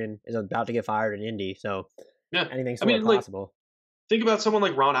Bjorkgren is about to get fired in Indy, so anything's possible. Think about someone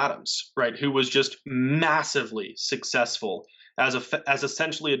like Ron Adams, right, who was just massively successful as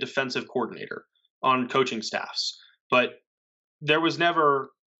essentially a defensive coordinator on coaching staffs. But there was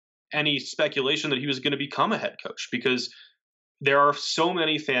never any speculation that he was going to become a head coach because there are so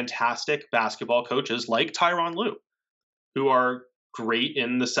many fantastic basketball coaches like Tyronn Lue who are great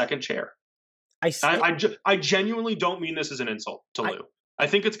in the second chair. I genuinely don't mean this as an insult to Lue. I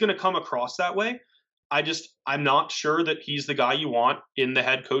think it's going to come across that way. I'm not sure that he's the guy you want in the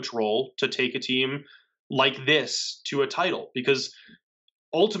head coach role to take a team like this to a title, because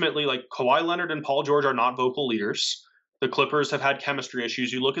ultimately, like, Kawhi Leonard and Paul George are not vocal leaders. The Clippers have had chemistry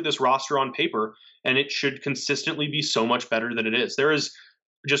issues. You look at this roster on paper, and it should consistently be so much better than it is. There is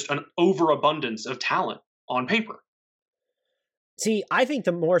just an overabundance of talent on paper. See, I think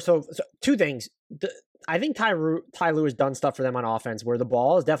so two things. I think Ty Lue has done stuff for them on offense where the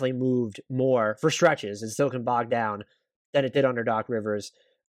ball has definitely moved more for stretches. It still can bog down than it did under Doc Rivers.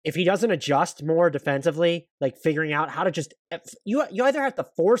 If he doesn't adjust more defensively, like figuring out how to just you either have to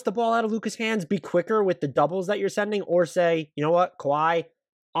force the ball out of Luka's hands, be quicker with the doubles that you're sending, or say, you know what, Kawhi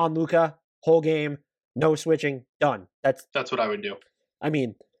on Luka, whole game, no switching, done. That's what I would do. I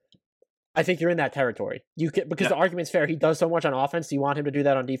mean, I think you're in that territory. Because the argument's fair. He does so much on offense. Do you want him to do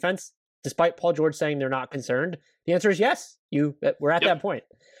that on defense? Despite Paul George saying they're not concerned, the answer is yes. We're at that point.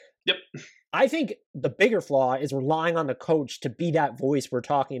 Yep. I think the bigger flaw is relying on the coach to be that voice we're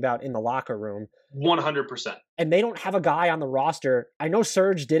talking about in the locker room. 100%. And they don't have a guy on the roster. I know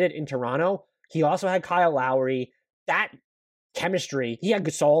Serge did it in Toronto. He also had Kyle Lowry. That chemistry, he had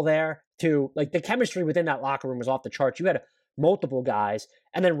Gasol there too. Like, the chemistry within that locker room was off the charts. You had multiple guys.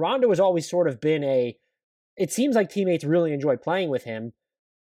 And then Rondo has always sort of been it seems like teammates really enjoy playing with him.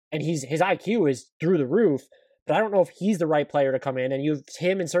 And his IQ is through the roof. But I don't know if he's the right player to come in. And you have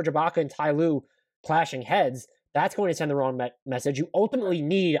him and Serge Ibaka and Ty Lue clashing heads. That's going to send the wrong message. You ultimately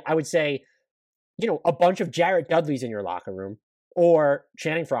need, I would say, a bunch of Jarrett Dudleys in your locker room, or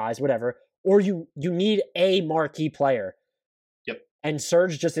Channing Frye's, whatever. Or you need a marquee player. Yep. And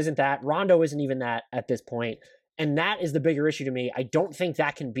Serge just isn't that. Rondo isn't even that at this point. And that is the bigger issue to me. I don't think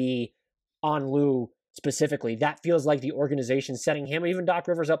that can be on Lue specifically. That feels like the organization setting him, even Doc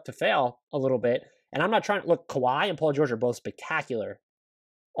Rivers, up to fail a little bit. And I'm not trying to look, Kawhi and Paul George are both spectacular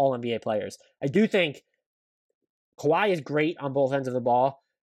all-NBA players. I do think Kawhi is great on both ends of the ball,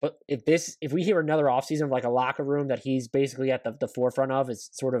 but if we hear another offseason of like a locker room that he's basically at the forefront of is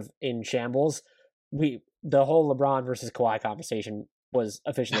sort of in shambles, the whole LeBron versus Kawhi conversation was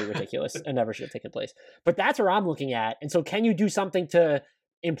officially ridiculous and never should have taken place. But that's where I'm looking at. And so can you do something to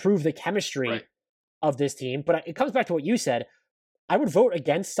improve the chemistry of this team? But it comes back to what you said. I would vote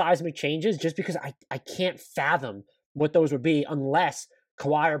against seismic changes just because I can't fathom what those would be unless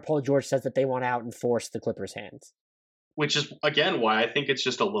Kawhi or Paul George says that they want out and force the Clippers' hands. Which is, again, why I think it's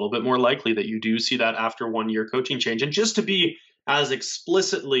just a little bit more likely that you do see that after 1 year coaching change. And just to be as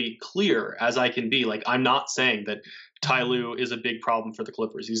explicitly clear as I can be, like, I'm not saying that Ty Lue is a big problem for the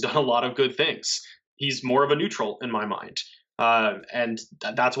Clippers. He's done a lot of good things. He's more of a neutral in my mind. And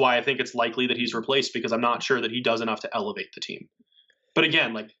that's why I think it's likely that he's replaced, because I'm not sure that he does enough to elevate the team. But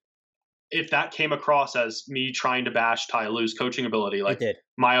again, like, if that came across as me trying to bash Ty Lue's coaching ability, like,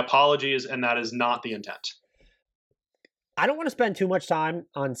 my apologies, and that is not the intent. I don't want to spend too much time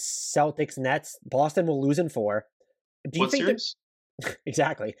on Celtics Nets. Boston will lose in 4. Do you what think series?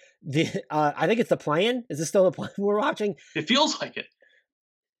 Exactly. I think it's the play-in. Is this still the play-in we're watching? It feels like it.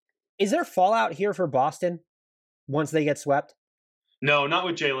 Is there fallout here for Boston once they get swept? No, not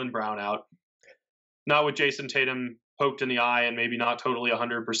with Jaylen Brown out. Not with Jason Tatum poked in the eye and maybe not totally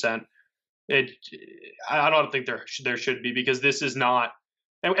 100%. I don't think there should be, because this is not.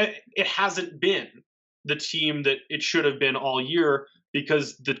 It hasn't been the team that it should have been all year,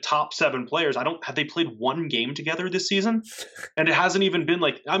 because the top 7 players, have they played one game together this season? And it hasn't even been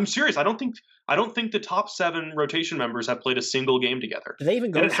like, I'm serious. I don't think the top 7 rotation members have played a single game together. Do they even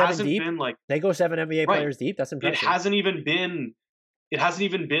go 7 deep? Been like, they go 7 NBA players deep. That's impressive. It hasn't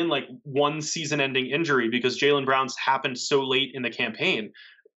even been like one season-ending injury, because Jaylen Brown's happened so late in the campaign.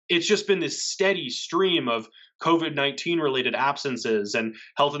 It's just been this steady stream of COVID-19 related absences and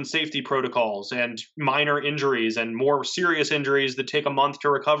health and safety protocols and minor injuries and more serious injuries that take a month to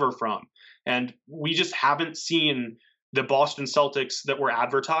recover from. And we just haven't seen the Boston Celtics that were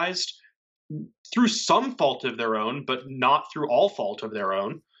advertised, through some fault of their own, but not through all fault of their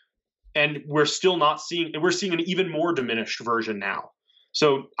own. And we're seeing an even more diminished version now.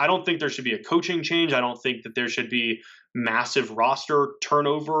 So I don't think there should be a coaching change. I don't think that there should be massive roster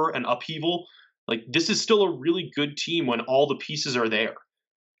turnover and upheaval. Like, this is still a really good team when all the pieces are there.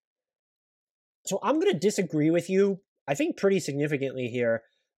 So I'm going to disagree with you, I think, pretty significantly here.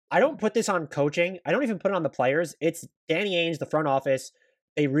 I don't put this on coaching. I don't even put it on the players. It's Danny Ainge, the front office.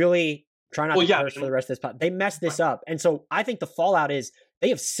 They really try not to curse for the rest of this pod. They messed this up. And so I think the fallout is they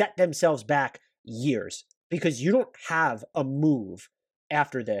have set themselves back years, because you don't have a move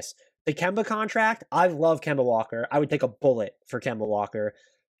after this. The Kemba contract, I love Kemba Walker. I would take a bullet for Kemba Walker.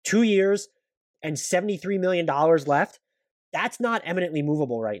 2 years and $73 million left. That's not eminently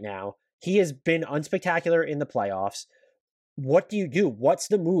movable right now. He has been unspectacular in the playoffs. What do you do? What's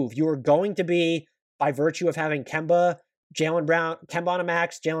the move? You are going to be, by virtue of having Kemba on a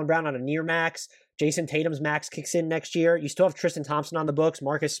max, Jaylen Brown on a near max, Jason Tatum's max kicks in next year. You still have Tristan Thompson on the books,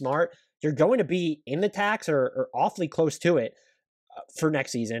 Marcus Smart. You're going to be in the tax or awfully close to it for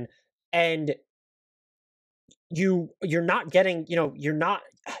next season. And you're not getting, you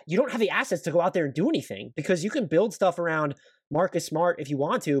don't have the assets to go out there and do anything, because you can build stuff around Marcus Smart if you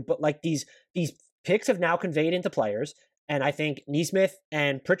want to, but like these picks have now conveyed into players. And I think Nesmith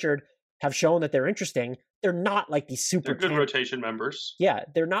and Pritchard have shown that they're interesting. They're not like these super good rotation members. Yeah,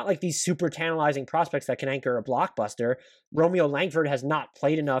 they're not like these super tantalizing prospects that can anchor a blockbuster. Romeo Langford has not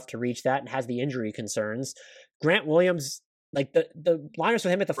played enough to reach that and has the injury concerns. Grant Williams, like the lineups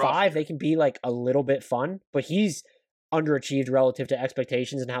with him at the 5, they can be like a little bit fun, but he's underachieved relative to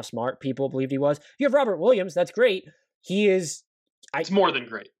expectations and how smart people believed he was. You have Robert Williams, that's great. He is... It's more than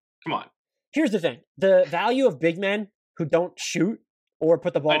great. Come on. Here's the thing. The value of big men who don't shoot or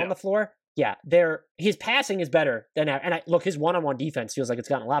put the ball on the floor, yeah, his passing is better than... And look, his one-on-one defense feels like it's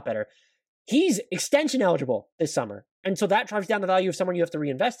gotten a lot better. He's extension eligible this summer. And so that drives down the value of someone you have to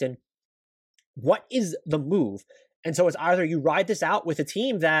reinvest in. What is the move? And so it's either you ride this out with a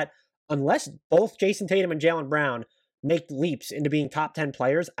team that, unless both Jason Tatum and Jaylen Brown make leaps into being top 10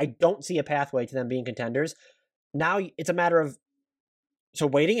 players, I don't see a pathway to them being contenders. Now it's a matter of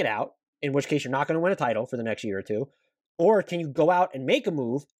waiting it out, in which case you're not going to win a title for the next year or two, or can you go out and make a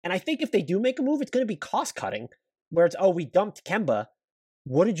move? And I think if they do make a move, it's going to be cost cutting, where it's, we dumped Kemba.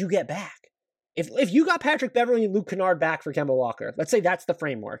 What did you get back? If you got Patrick Beverley and Luke Kennard back for Kemba Walker, let's say that's the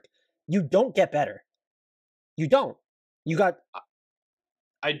framework, you don't get better. You don't. You got...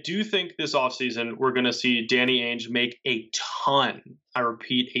 I do think this offseason we're going to see Danny Ainge make a ton, I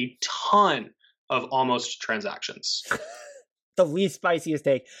repeat, a ton of almost transactions. The least spiciest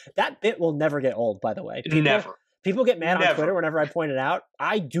take. That bit will never get old, by the way. Never. People get mad on Twitter whenever I point it out.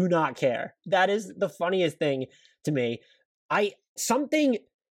 I do not care. That is the funniest thing to me.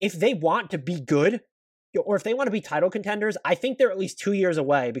 If they want to be good, or if they want to be title contenders, I think they're at least 2 years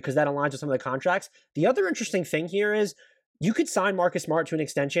away because that aligns with some of the contracts. The other interesting thing here is you could sign Marcus Smart to an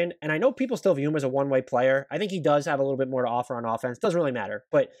extension, and I know people still view him as a one-way player. I think he does have a little bit more to offer on offense. Doesn't really matter,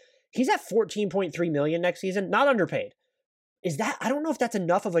 but he's at $14.3 million next season, not underpaid. I don't know if that's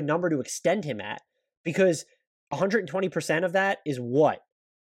enough of a number to extend him at, because 120% of that is what?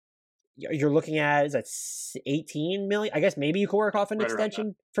 You're looking at, is that 18 million? I guess maybe you could work off an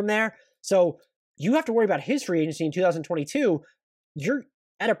extension from there. So you have to worry about his free agency in 2022. You're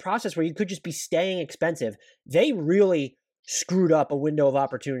at a process where you could just be staying expensive. They really screwed up a window of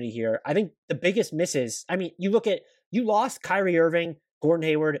opportunity here. I think the biggest misses, I mean, you lost Kyrie Irving, Gordon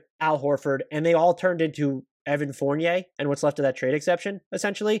Hayward, Al Horford, and they all turned into Evan Fournier and what's left of that trade exception,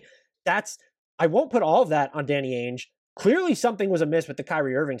 essentially. I won't put all of that on Danny Ainge. Clearly something was amiss with the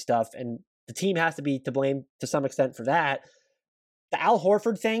Kyrie Irving stuff, and the team has to be to blame to some extent for that. The Al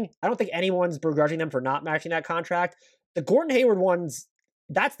Horford thing, I don't think anyone's begrudging them for not matching that contract. The Gordon Hayward ones,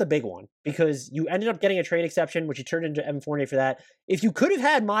 that's the big one, because you ended up getting a trade exception, which you turned into Evan Fournier for that. If you could have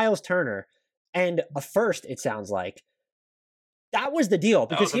had Miles Turner and a first, it sounds like, that was the deal.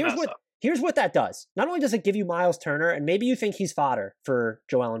 Because here's what that does. Not only does it give you Miles Turner, and maybe you think he's fodder for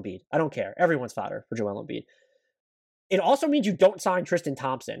Joel Embiid. I don't care. Everyone's fodder for Joel Embiid. It also means you don't sign Tristan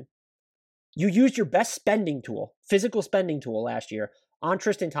Thompson. You used your best spending tool, physical spending tool last year on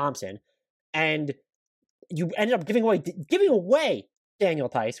Tristan Thompson, and you ended up giving away Daniel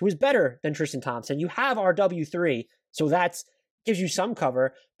Theis, who is better than Tristan Thompson. You have RW3, so that gives you some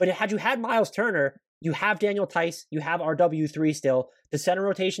cover. But had you had Miles Turner, you have Daniel Theis, you have RW3 still. The center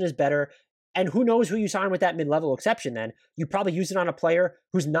rotation is better. And who knows who you sign with that mid-level exception then? You probably use it on a player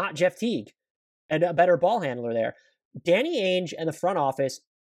who's not Jeff Teague and a better ball handler there. Danny Ainge and the front office,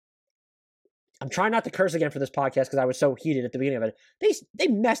 I'm trying not to curse again for this podcast because I was so heated at the beginning of it. They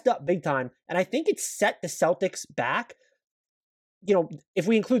messed up big time, and I think it set the Celtics back, if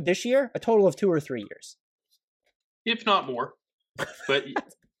we include this year, a total of 2 or 3 years. If not more. But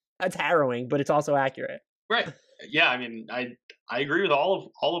that's harrowing, but it's also accurate. Right. Yeah, I mean, I agree with all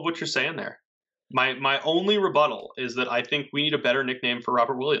of what you're saying there. My only rebuttal is that I think we need a better nickname for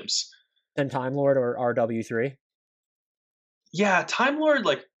Robert Williams. Than Time Lord or RW3? Yeah, Time Lord,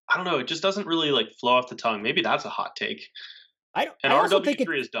 I don't know, it just doesn't really flow off the tongue. Maybe that's a hot take. I also think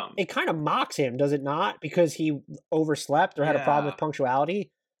is dumb. It kind of mocks him, does it not? Because he overslept or had a problem with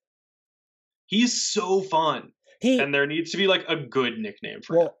punctuality. He's so fun. And there needs to be a good nickname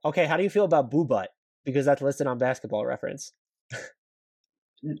for him. Well, okay, how do you feel about Boo Butt? Because that's listed on Basketball Reference.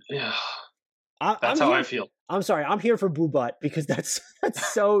 Yeah. That's how I feel. I'm sorry, I'm here for Boo Butt because that's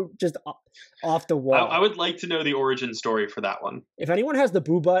so just off the wall. I would like to know the origin story for that one. If anyone has the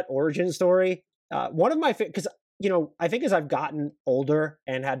Boo Butt origin story, one of my because I think as I've gotten older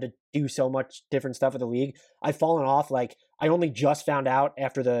and had to do so much different stuff with the league, I've fallen off. I only just found out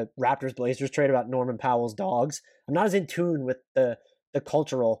after the Raptors Blazers trade about Norman Powell's dogs. I'm not as in tune with the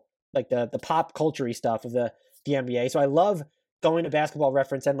cultural, the pop culture-y stuff of the NBA. So I love going to Basketball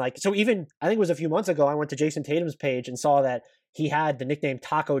Reference and so even I think it was a few months ago, I went to Jason Tatum's page and saw that he had the nickname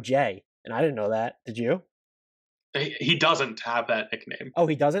Taco J, and I didn't know that. Did you? He doesn't have that nickname. Oh,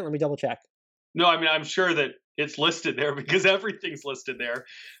 he doesn't? Let me double check. No, I mean, I'm sure that it's listed there because everything's listed there.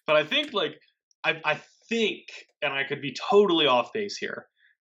 But I think I think, and I could be totally off base here,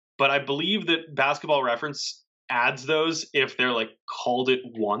 but I believe that Basketball Reference adds those if they're called it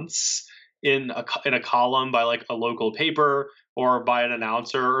once in a column by a local paper or by an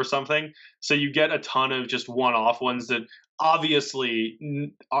announcer or something. So you get a ton of just one-off ones that obviously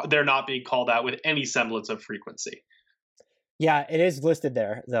they're not being called out with any semblance of frequency. Yeah, it is listed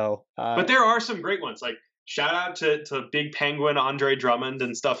there though. But there are some great ones. Shout out to Big Penguin, Andre Drummond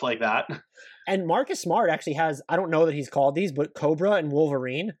and stuff like that. And Marcus Smart actually has, I don't know that he's called these, but Cobra and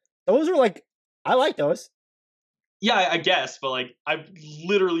Wolverine. Those are I like those. Yeah, I guess, but I've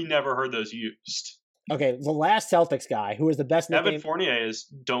literally never heard those used. Okay, the last Celtics guy who is the best nickname. Evan Fournier is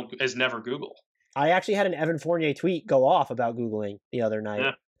never Google. I actually had an Evan Fournier tweet go off about Googling the other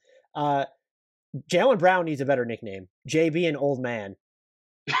night. Yeah. Jaylen Brown needs a better nickname. JB and Old Man.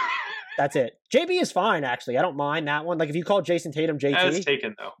 That's it. JB is fine, actually. I don't mind that one. If you call Jason Tatum JT. That's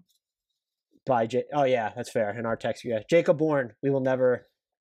taken, though. Oh, yeah, that's fair. In our text, yeah. Jacob Bourne, we will never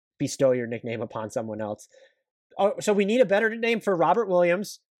bestow your nickname upon someone else. Oh, so we need a better name for Robert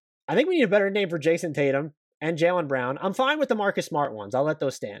Williams. I think we need a better name for Jason Tatum and Jaylen Brown. I'm fine with the Marcus Smart ones. I'll let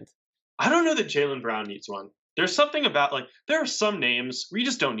those stand. I don't know that Jaylen Brown needs one. There's something about there are some names where you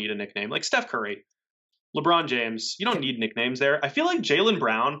just don't need a nickname, like Steph Curry, LeBron James. You don't need nicknames there. I feel like Jaylen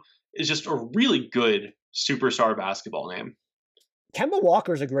Brown is just a really good superstar basketball name. Kemba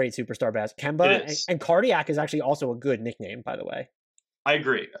Walker's a great superstar basketball. Kemba and Cardiac is actually also a good nickname, by the way. I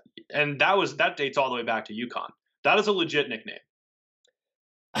agree. And that dates all the way back to UConn. That is a legit nickname.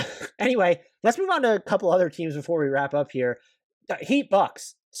 Anyway, let's move on to a couple other teams before we wrap up here. Heat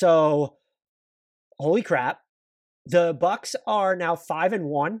Bucks. So, holy crap. The Bucks are now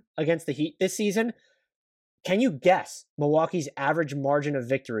 5-1 against the Heat this season. Can you guess Milwaukee's average margin of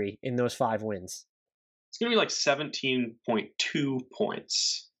victory in those 5 wins? It's going to be like 17.2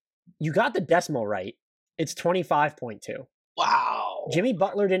 points. You got the decimal right. It's 25.2. Wow. Jimmy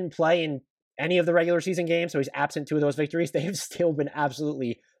Butler didn't play in any of the regular season games, so he's absent 2 of those victories. They have still been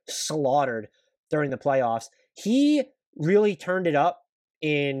absolutely slaughtered during the playoffs. He really turned it up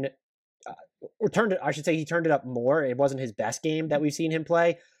he turned it up more. It wasn't his best game that we've seen him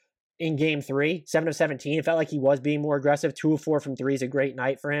play in game 3, 7 of 17. It felt like he was being more aggressive. 2 of 4 from 3 is a great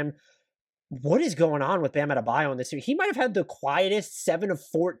night for him. What is going on with Bam Adebayo in this series? He might have had the quietest 7 of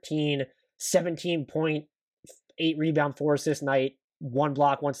 14, 17 point, 8 rebound, 4 assist night, 1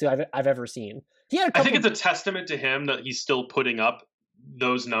 block, 1 steal I've ever seen. I think it's a testament to him that he's still putting up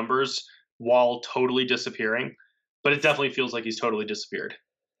those numbers while totally disappearing. But it definitely feels like he's totally disappeared.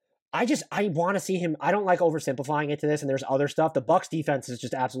 I want to see him. I don't like oversimplifying it to this, and there's other stuff. The Bucks defense has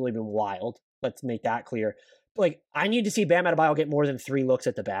just absolutely been wild. Let's make that clear. Like, I need to see Bam Adebayo get more than 3 looks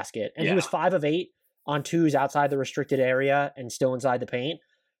at the basket. And he was 5 of 8 on 2s outside the restricted area and still inside the paint.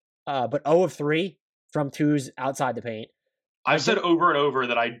 But 0 of 3 from 2s outside the paint. I've said over and over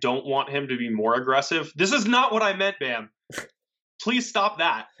that I don't want him to be more aggressive. This is not what I meant, Bam. Please stop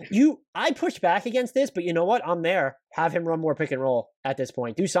that. I pushed back against this, but you know what? I'm there. Have him run more pick and roll at this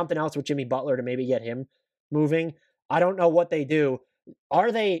point. Do something else with Jimmy Butler to maybe get him moving. I don't know what they do.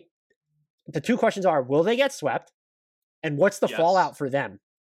 The 2 questions are, will they get swept? And what's the fallout for them?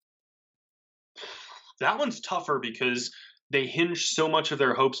 That one's tougher because they hinge so much of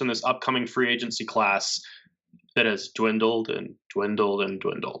their hopes in this upcoming free agency class that has dwindled and dwindled and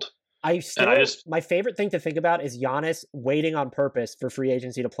dwindled. My favorite thing to think about is Giannis waiting on purpose for free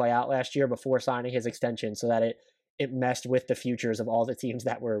agency to play out last year before signing his extension so that it messed with the futures of all the teams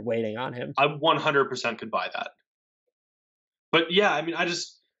that were waiting on him. I 100% could buy that. But yeah, I mean,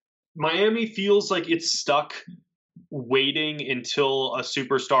 Miami feels like it's stuck waiting until a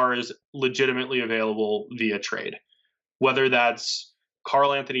superstar is legitimately available via trade. Whether that's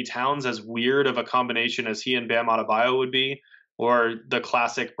Karl Anthony Towns, as weird of a combination as he and Bam Adebayo would be, or the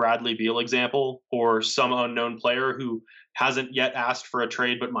classic Bradley Beal example, or some unknown player who hasn't yet asked for a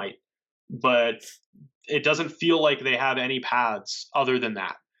trade but might. But it doesn't feel like they have any paths other than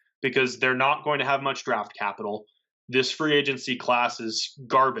that, because they're not going to have much draft capital. This free agency class is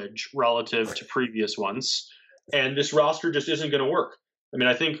garbage relative to previous ones, and this roster just isn't going to work. I mean,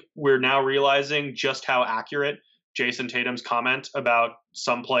 I think we're now realizing just how accurate Jason Tatum's comment about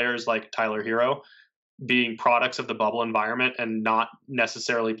some players like Tyler Hero being products of the bubble environment and not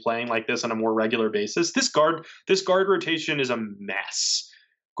necessarily playing like this on a more regular basis. This guard rotation is a mess.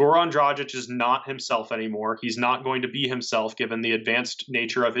 Goran Dragic is not himself anymore. He's not going to be himself given the advanced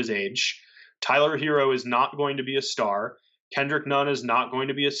nature of his age. Tyler Hero is not going to be a star. Kendrick Nunn is not going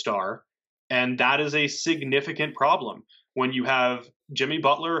to be a star. And that is a significant problem when you have Jimmy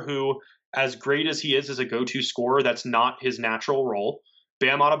Butler, who, as great as he is as a go-to scorer, that's not his natural role.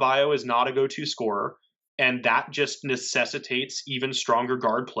 Bam Adebayo is not a go-to scorer. And that just necessitates even stronger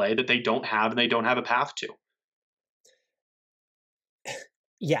guard play that they don't have and they don't have a path to.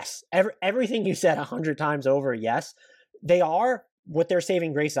 Yes. Everything you said 100 times over, yes. They are what their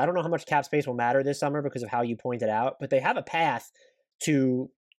saving grace. I don't know how much cap space will matter this summer because of how you pointed out, but they have a path to,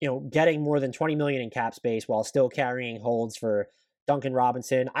 getting more than $20 million in cap space while still carrying holds for Duncan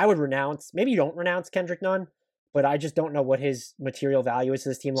Robinson. I would maybe you don't renounce Kendrick Nunn, but I just don't know what his material value is to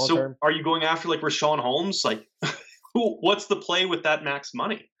this team long term. So are you going after like Rashawn Holmes? Like, what's the play with that max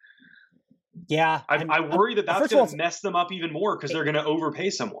money? Yeah. I worry that's going to mess them up even more because they're going to overpay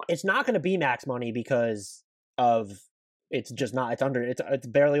someone. It's not going to be max money because of it's just not. It's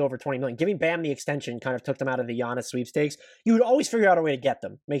barely over 20 million. Giving Bam the extension kind of took them out of the Giannis sweepstakes. You would always figure out a way to get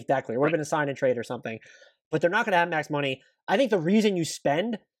them. Make that clear. It would have been a sign and trade or something. But they're not going to have max money. I think the reason you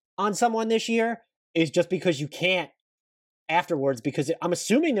spend on someone this year is just because you can't afterwards, because I'm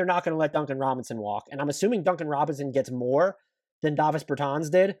assuming they're not going to let Duncan Robinson walk. And I'm assuming Duncan Robinson gets more than Davis Bertans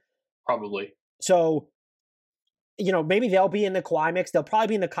did. Probably. So, maybe they'll be in the Kawhi mix. They'll probably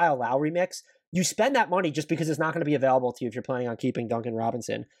be in the Kyle Lowry mix. You spend that money just because it's not going to be available to you if you're planning on keeping Duncan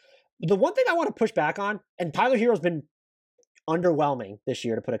Robinson. The one thing I want to push back on, and Tyler Hero's been underwhelming this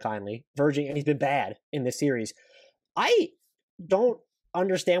year, to put it kindly, and he's been bad in this series. I don't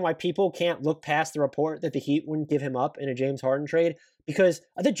understand why people can't look past the report that the Heat wouldn't give him up in a James Harden trade, because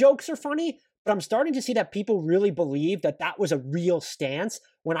the jokes are funny, but I'm starting to see that people really believe that that was a real stance,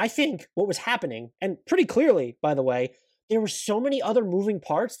 when I think what was happening, and pretty clearly, by the way, there were so many other moving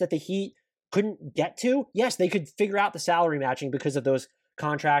parts that the Heat couldn't get to. Yes, they could figure out the salary matching because of those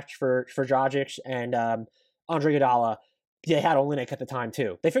contracts for Dragic and Andre Iguodala. They had Olynyk at the time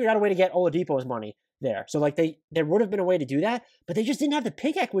too. They figured out a way to get Oladipo's money there. So like there would have been a way to do that, but they just didn't have the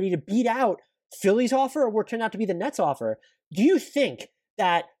pick equity to beat out Philly's offer or what turned out to be the Nets offer. Do you think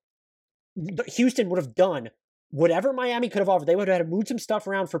that Houston would have done whatever Miami could have offered? They would have had to move some stuff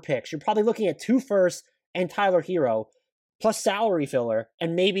around for picks. You're probably looking at 2 firsts and Tyler Hero plus salary filler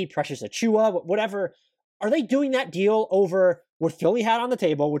and maybe Precious Achiuwa, whatever. Are they doing that deal over what Philly had on the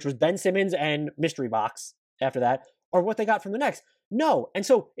table, which was Ben Simmons and mystery box after that, or what they got from the Knicks? No. And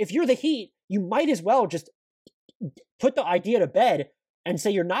so if you're the Heat, you might as well just put the idea to bed and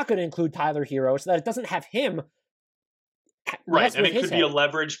say you're not going to include Tyler Hero so that it doesn't have him. Right, and it could be a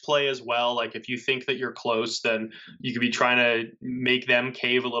leverage play as well. Like if you think that you're close, then you could be trying to make them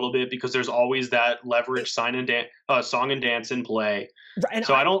cave a little bit, because there's always that leverage song and dance in play. And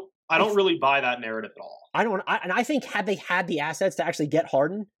so I don't really buy that narrative at all. I think had they had the assets to actually get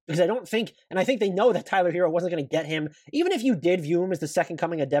Harden, because I think they know that Tyler Hero wasn't going to get him, even if you did view him as the second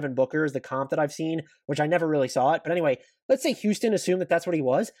coming of Devin Booker, as the comp that I've seen, which I never really saw it. But anyway, let's say Houston assumed that that's what he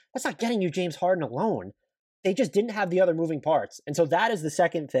was. That's not getting you James Harden alone. They just didn't have the other moving parts. And so that is the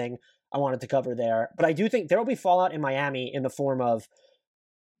second thing I wanted to cover there. But I do think there will be fallout in Miami in the form of,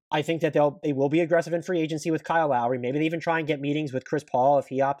 I think that they will be aggressive in free agency with Kyle Lowry. Maybe they even try and get meetings with Chris Paul if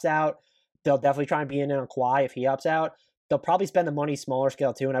he opts out. They'll definitely try and be in on Kawhi if he opts out. They'll probably spend the money smaller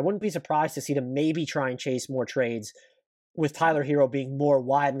scale too. And I wouldn't be surprised to see them maybe try and chase more trades, with Tyler Hero being more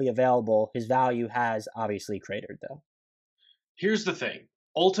widely available. His value has obviously cratered though. Here's the thing.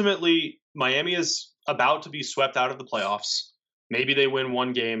 Ultimately, Miami is about to be swept out of the playoffs. Maybe they win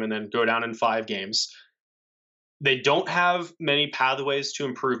 1 game and then go down in 5 games. They don't have many pathways to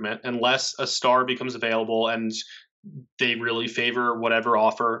improvement unless a star becomes available and they really favor whatever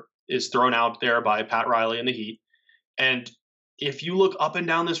offer is thrown out there by Pat Riley and the Heat. And if you look up and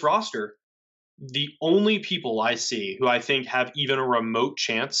down this roster, the only people I see who I think have even a remote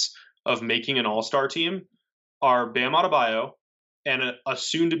chance of making an all-star team are Bam Adebayo and a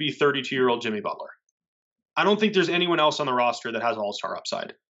soon-to-be 32-year-old Jimmy Butler. I don't think there's anyone else on the roster that has all-star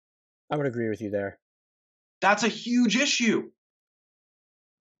upside. I would agree with you there. That's a huge issue.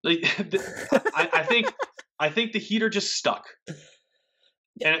 Like, I think the Heat are just stuck.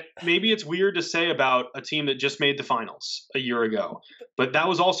 And maybe it's weird to say about a team that just made the finals a year ago, but that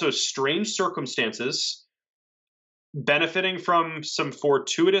was also strange circumstances, benefiting from some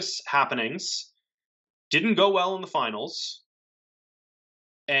fortuitous happenings, didn't go well in the finals,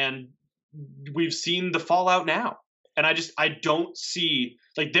 and we've seen the fallout now. And I don't see,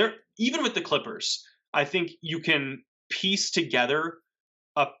 like, there, even with the Clippers, I think you can piece together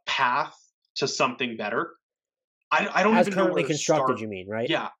a path to something better. I don't even know where to constructed, start. You mean, right?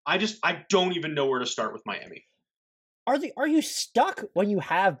 Yeah, I don't even know where to start with Miami. Are you stuck when you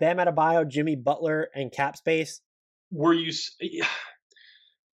have Bam Adebayo, Jimmy Butler, and cap space? Were you?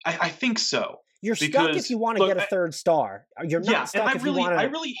 I think so. You're stuck if you want to get a third star. You're not stuck if you want to. I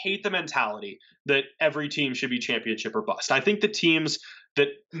really hate the mentality that every team should be championship or bust. I think the teams that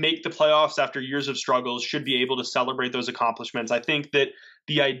make the playoffs after years of struggles should be able to celebrate those accomplishments. I think that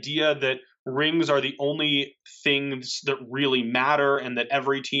the idea that rings are the only things that really matter and that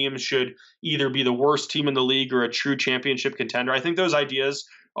every team should either be the worst team in the league or a true championship contender, I think those ideas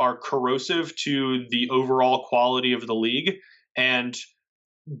are corrosive to the overall quality of the league and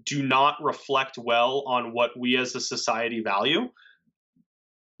do not reflect well on what we as a society value.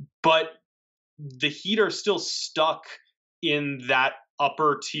 But the Heat are still stuck in that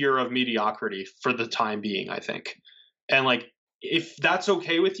upper tier of mediocrity for the time being, I think. And like, if that's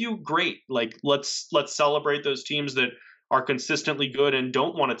okay with you, great. Like, let's celebrate those teams that are consistently good and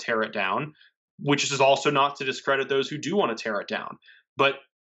don't want to tear it down, which is also not to discredit those who do want to tear it down. But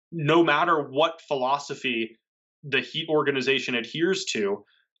no matter what philosophy the Heat organization adheres to,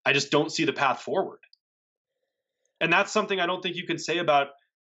 I just don't see the path forward. And that's something I don't think you can say about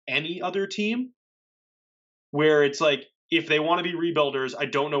any other team, where it's like, if they want to be rebuilders, I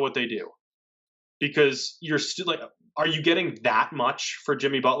don't know what they do. Because you're still like, are you getting that much for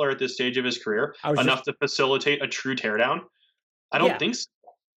Jimmy Butler at this stage of his career? Enough to facilitate a true teardown? I don't think so.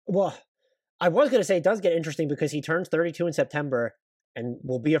 Well, I was going to say it does get interesting because he turns 32 in September and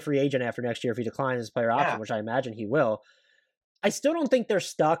will be a free agent after next year if he declines his player option, which I imagine he will. I still don't think they're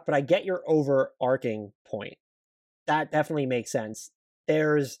stuck, but I get your overarching point. That definitely makes sense.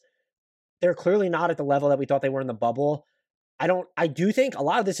 they're clearly not at the level that we thought they were in the bubble. I do think a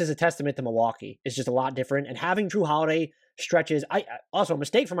lot of this is a testament to Milwaukee. It's just a lot different. And having Drew Holiday stretches, also a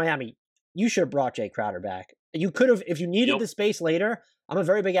mistake for Miami. You should have brought Jay Crowder back. You could have, if you needed the space later. I'm a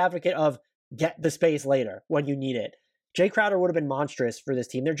very big advocate of get the space later when you need it. Jay Crowder would have been monstrous for this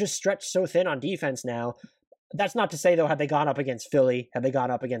team. They're just stretched so thin on defense now. That's not to say, though, had they gone up against Philly, had they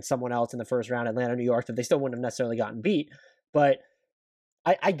gone up against someone else in the first round, Atlanta, New York, that they still wouldn't have necessarily gotten beat. But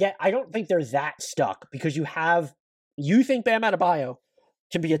I don't think they're that stuck because you think Bam Adebayo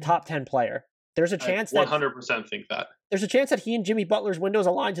can be a top 10 player. There's a chance that 100% think that. There's a chance that he and Jimmy Butler's windows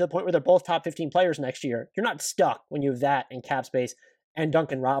align to the point where they're both top 15 players next year. You're not stuck when you have that in cap space and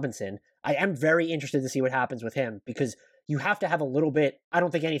Duncan Robinson. I am very interested to see what happens with him because you have to have a little bit. I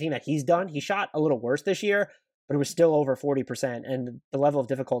don't think anything that he's done. He shot a little worse this year, but it was still over 40%, and the level of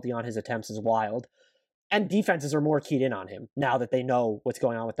difficulty on his attempts is wild. And defenses are more keyed in on him now that they know what's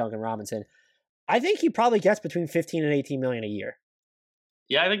going on with Duncan Robinson. I think he probably gets between 15 and 18 million a year.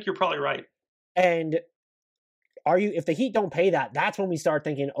 Yeah, I think you're probably right. And if the Heat don't pay that, that's when we start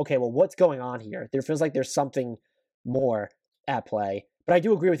thinking, okay, well, what's going on here? There feels like there's something more at play. But I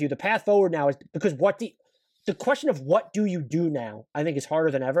do agree with you. The path forward now is because the question of what do you do now, I think is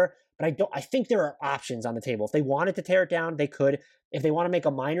harder than ever. But I think there are options on the table. If they wanted to tear it down, they could. If they want to make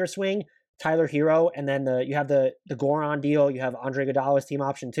a minor swing, Tyler Hero, and then you have the Goran deal, you have Andre Iguodala's team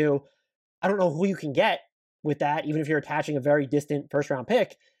option too. I don't know who you can get with that, even if you're attaching a very distant first-round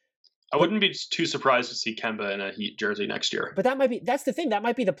pick. I wouldn't be too surprised to see Kemba in a Heat jersey next year. But that's the thing. That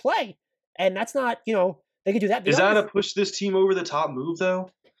might be the play. And that's not, they could do that. Is that a push this team over the top move,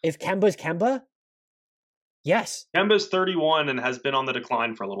 though? If Kemba's Kemba? Yes. Kemba's 31 and has been on the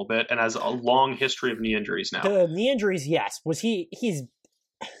decline for a little bit and has a long history of knee injuries now. The knee injuries, yes. He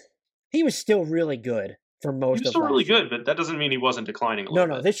was still really good for most of He was still really good, but that doesn't mean he wasn't declining a little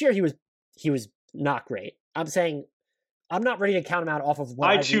bit. No, this year he was not great. I'm saying I'm not ready to count him out off of what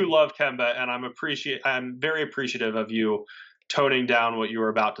I too love Kemba, and I'm very appreciative of you toning down what you were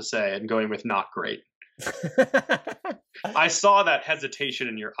about to say and going with not great. I saw that hesitation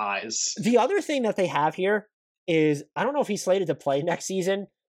in your eyes. The other thing that they have here is, I don't know if he's slated to play next season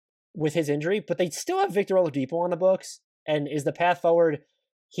with his injury, but they still have Victor Oladipo on the books. And is the path forward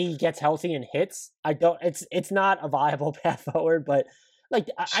he gets healthy and hits? It's not a viable path forward, but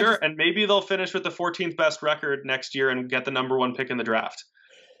sure. And maybe they'll finish with the 14th best record next year and get the number 1 pick in the draft.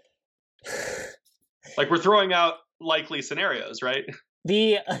 We're throwing out likely scenarios, right?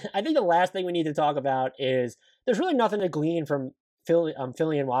 I think the last thing we need to talk about is there's really nothing to glean from Philly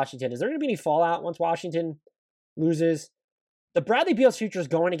and Washington. Is there going to be any fallout once Washington loses? The Bradley Beal's future is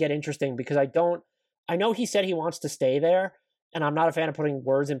going to get interesting because I know he said he wants to stay there, and I'm not a fan of putting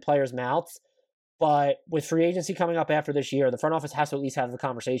words in players' mouths, but with free agency coming up after this year, the front office has to at least have the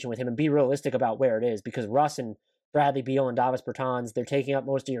conversation with him and be realistic about where it is, because Russ and Bradley Beal and Davis Bertans, they're taking up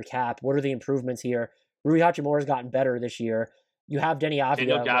most of your cap. What are the improvements here? Rui Hachimura's gotten better this year. You have Denny Avdia.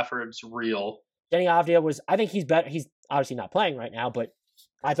 Daniel Gafford's real. Denny Avdia I think he's better. He's obviously not playing right now, but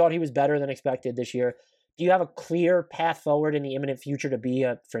I thought he was better than expected this year. Do you have a clear path forward in the imminent future to be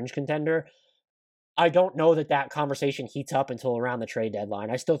a fringe contender? I don't know that conversation heats up until around the trade deadline.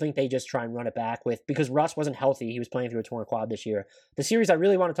 I still think they just try and run it back because Russ wasn't healthy. He was playing through a torn quad this year. The series I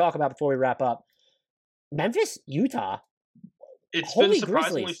really want to talk about before we wrap up, Memphis, Utah. It's been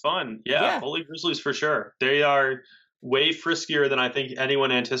surprisingly fun. Yeah, Holy Grizzlies for sure. They are way friskier than I think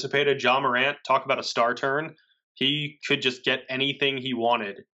anyone anticipated. Ja Morant, talk about a star turn. He could just get anything he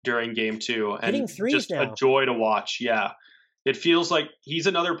wanted during game 2. And hitting threes just now. A joy to watch. Yeah. It feels like he's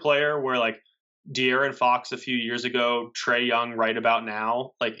another player where De'Aaron Fox a few years ago, Trae Young right about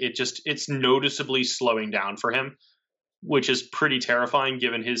now, it's noticeably slowing down for him, which is pretty terrifying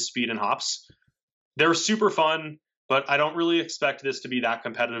given his speed and hops. They're super fun, but I don't really expect this to be that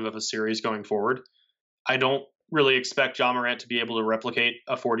competitive of a series going forward. I don't really expect Ja Morant to be able to replicate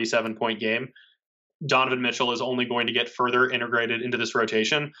a 47-point game. Donovan Mitchell is only going to get further integrated into this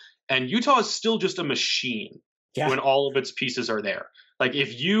rotation, and Utah is still just a machine when all of its pieces are there.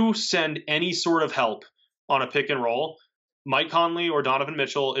 If you send any sort of help on a pick and roll, Mike Conley or Donovan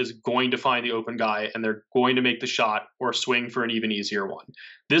Mitchell is going to find the open guy, and they're going to make the shot or swing for an even easier one.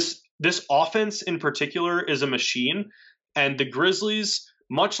 This offense in particular is a machine, and the Grizzlies,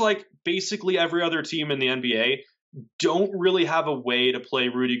 much like basically every other team in the NBA, don't really have a way to play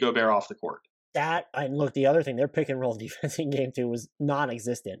Rudy Gobert off the court. The other thing, their pick and roll defense in game 2 was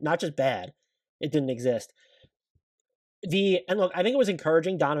non-existent. Not just bad, it didn't exist. I think it was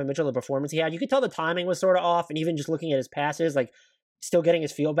encouraging, Donovan Mitchell, the performance he had. You could tell the timing was sort of off, and even just looking at his passes, still getting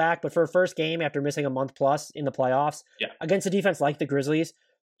his feel back. But for a first game after missing a month plus in the playoffs against a defense like the Grizzlies,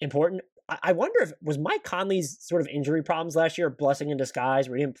 important. I wonder if was Mike Conley's sort of injury problems last year a blessing in disguise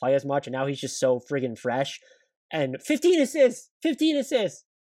where he didn't play as much and now he's just so friggin' fresh. And 15 assists.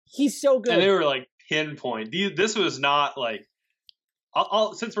 He's so good. And they were like pinpoint. This was not like,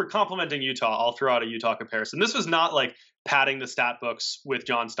 I'll since we're complimenting Utah, I'll throw out a Utah comparison. This was not like padding the stat books with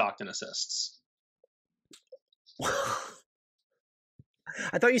John Stockton assists.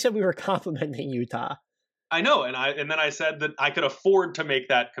 I thought you said we were complimenting Utah. I know, and then I said that I could afford to make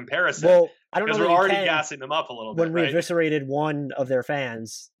that comparison. Well, I don't know because we're already gassing them up a little bit. When we eviscerated one of their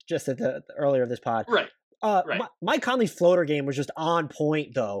fans just at the earlier of this pod, right? Right. Mike Conley's floater game was just on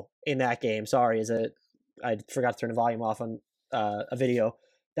point though in that game. Sorry, I forgot to turn the volume off on a video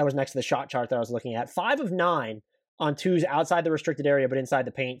that was next to the shot chart that I was looking at. 5 of 9 on twos outside the restricted area, but inside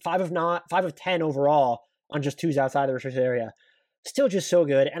the paint. 5 of 10 overall on just twos outside the restricted area. Still just so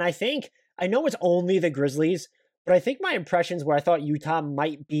good. And I know it's only the Grizzlies, but I think my impressions where I thought Utah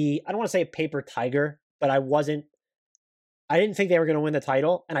might be, I don't want to say a paper tiger, but I didn't think they were going to win the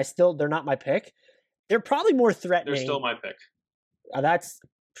title, and they're not my pick. They're probably more threatening. They're still my pick.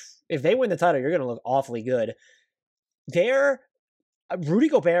 If they win the title, you're going to look awfully good. Rudy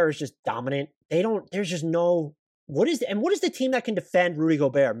Gobert is just dominant. There's just no, what is the team that can defend Rudy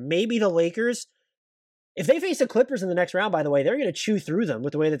Gobert? Maybe the Lakers. If they face the Clippers in the next round, by the way, they're going to chew through them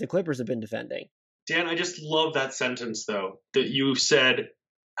with the way that the Clippers have been defending. Dan, I just love that sentence, though, that you said,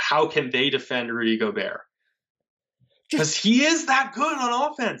 how can they defend Rudy Gobert? Because he is that good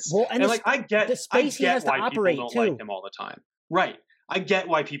on offense. Well, and I get the space he has to why operate people don't too. like him all the time. Right. I get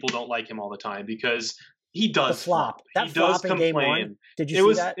why people don't like him all the time because he does the flop. That he flop does in complain. Game 1. Did you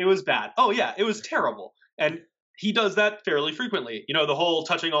see that? It was bad. Oh yeah, it was terrible. And he does that fairly frequently. You know, the whole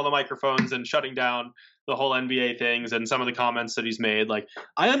touching all the microphones and shutting down the whole NBA things and some of the comments that he's made. Like,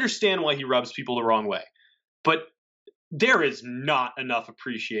 I understand why he rubs people the wrong way, but there is not enough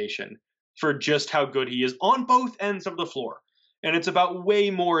appreciation for just how good he is on both ends of the floor. And it's about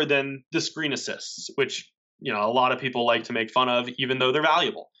way more than the screen assists, which, you know, a lot of people like to make fun of, even though they're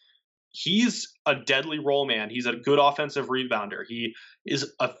valuable. He's a deadly roll man. He's a good offensive rebounder. He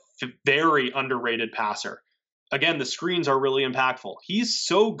is a very underrated passer. Again, the screens are really impactful. He's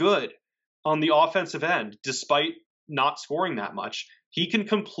so good on the offensive end, despite not scoring that much. He can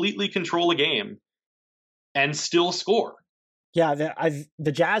completely control a game and still score. Yeah,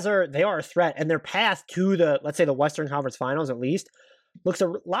 the Jazz are a threat, and their path to let's say the Western Conference Finals at least looks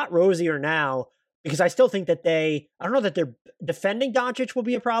a lot rosier now because I still think that I don't know that they're defending Doncic will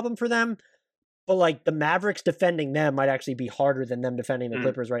be a problem for them, but like the Mavericks defending them might actually be harder than them defending the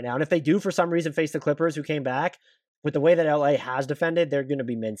Clippers right now. And if they do for some reason face the Clippers who came back, with the way that LA has defended, they're going to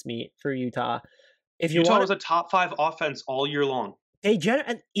be mincemeat for Utah. Utah was a top 5 offense all year long.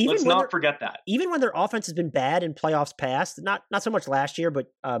 Let's not forget that. Even when their offense has been bad in playoffs past, not so much last year,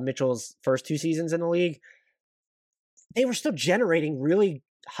 but Mitchell's first 2 seasons in the league, they were still generating really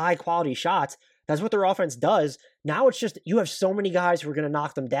high quality shots. That's what their offense does. Now it's just you have so many guys who are going to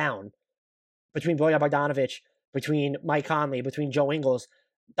knock them down. Between Bojan Bogdanovic, between Mike Conley, between Joe Ingles,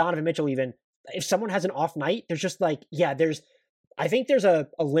 Donovan Mitchell even. If someone has an off night, there's just like, I think there's a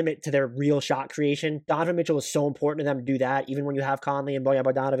limit to their real shot creation. Donovan Mitchell is so important to them to do that, even when you have Conley and Bojan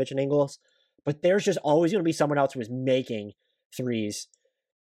Bogdanovic and Ingles. But there's just always going to be someone else who is making threes.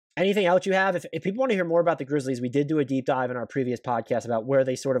 Anything else you have? If people want to hear more about the Grizzlies, we did do a deep dive in our previous podcast about where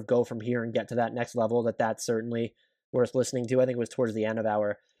they sort of go from here and get to that next level. That's certainly worth listening to. I think it was towards the end of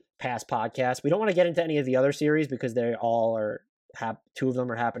our past podcast. We don't want to get into any of the other series because they all are 2 of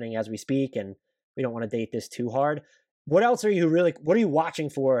them are happening as we speak, and we don't want to date this too hard. What else what are you watching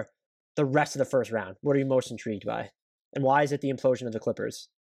for the rest of the first round? What are you most intrigued by? And why is it the implosion of the Clippers?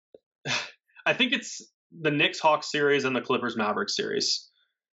 I think it's the Knicks-Hawks series and the Clippers-Mavericks series.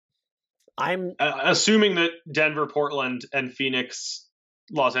 I'm assuming that Denver, Portland, and Phoenix,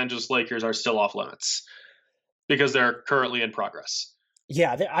 Los Angeles Lakers are still off limits because they're currently in progress.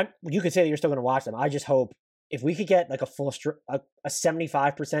 Yeah, you could say that you're still going to watch them. I just hope if we could get like a 75%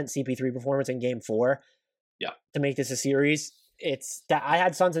 CP3 performance in Game 4, to make this a series, it's that I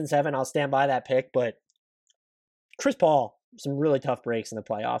had Suns in 7. I'll stand by that pick, but Chris Paul, some really tough breaks in the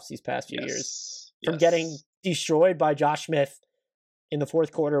playoffs these past few years, from getting destroyed by Josh Smith in the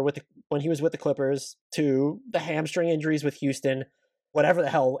fourth quarter when he was with the Clippers to the hamstring injuries with Houston, whatever the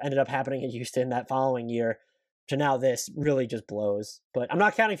hell ended up happening in Houston that following year. To now this really just blows. But I'm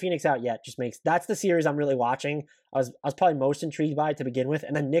not counting Phoenix out yet. That's the series I'm really watching. I was probably most intrigued by it to begin with.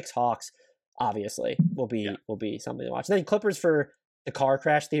 And then Knicks Hawks obviously will be something to watch. And then Clippers for the car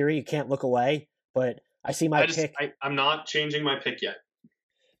crash theory. You can't look away. But I see my pick. I'm not changing my pick yet.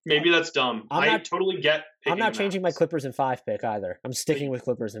 Maybe that's dumb. I totally get picking I'm not changing my Clippers in 5 pick either. I'm sticking with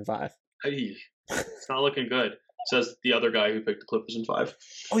Clippers in 5. Hey, it's not looking good, says the other guy who picked the Clippers in 5.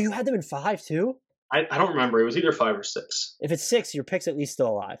 Oh, you had them in 5 too? I don't remember. It was either 5 or 6. If it's 6, your pick's at least still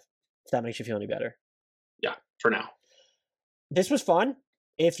alive. If that makes you feel any better. Yeah, for now. This was fun.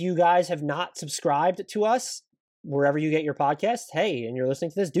 If you guys have not subscribed to us, wherever you get your podcast, hey, and you're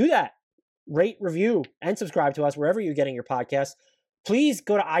listening to this, do that. Rate, review, and subscribe to us wherever you're getting your podcast. Please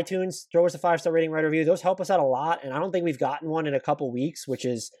go to iTunes, throw us a 5-star rating, write a review. Those help us out a lot, and I don't think we've gotten one in a couple weeks, which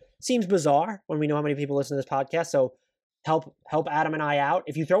seems bizarre when we know how many people listen to this podcast. So help Adam and I out.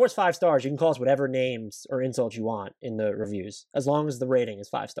 If you throw us 5 stars, you can call us whatever names or insults you want in the reviews, as long as the rating is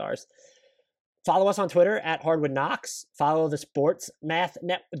 5 stars. Follow us on Twitter at Hardwood Knocks. Follow the Sports Math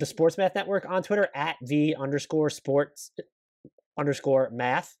Network on Twitter at @the_sports_math.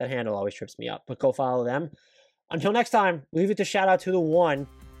 That handle always trips me up, but go follow them. Until next time, leave it to shout out to the one,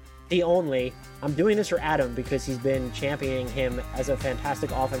 the only. I'm doing this for Adam because he's been championing him as a fantastic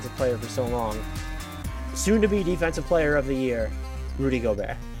offensive player for so long. Soon to be Defensive Player of the Year, Rudy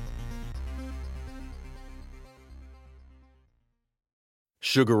Gobert.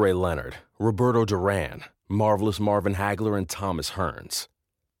 Sugar Ray Leonard, Roberto Duran, Marvelous Marvin Hagler, and Thomas Hearns.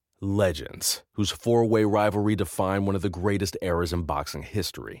 Legends, whose 4-way rivalry defined one of the greatest eras in boxing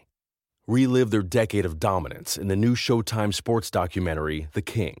history. Relive their decade of dominance in the new Showtime sports documentary, The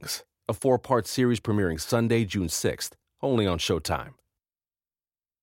Kings, a 4-part series premiering Sunday, June 6th, only on Showtime.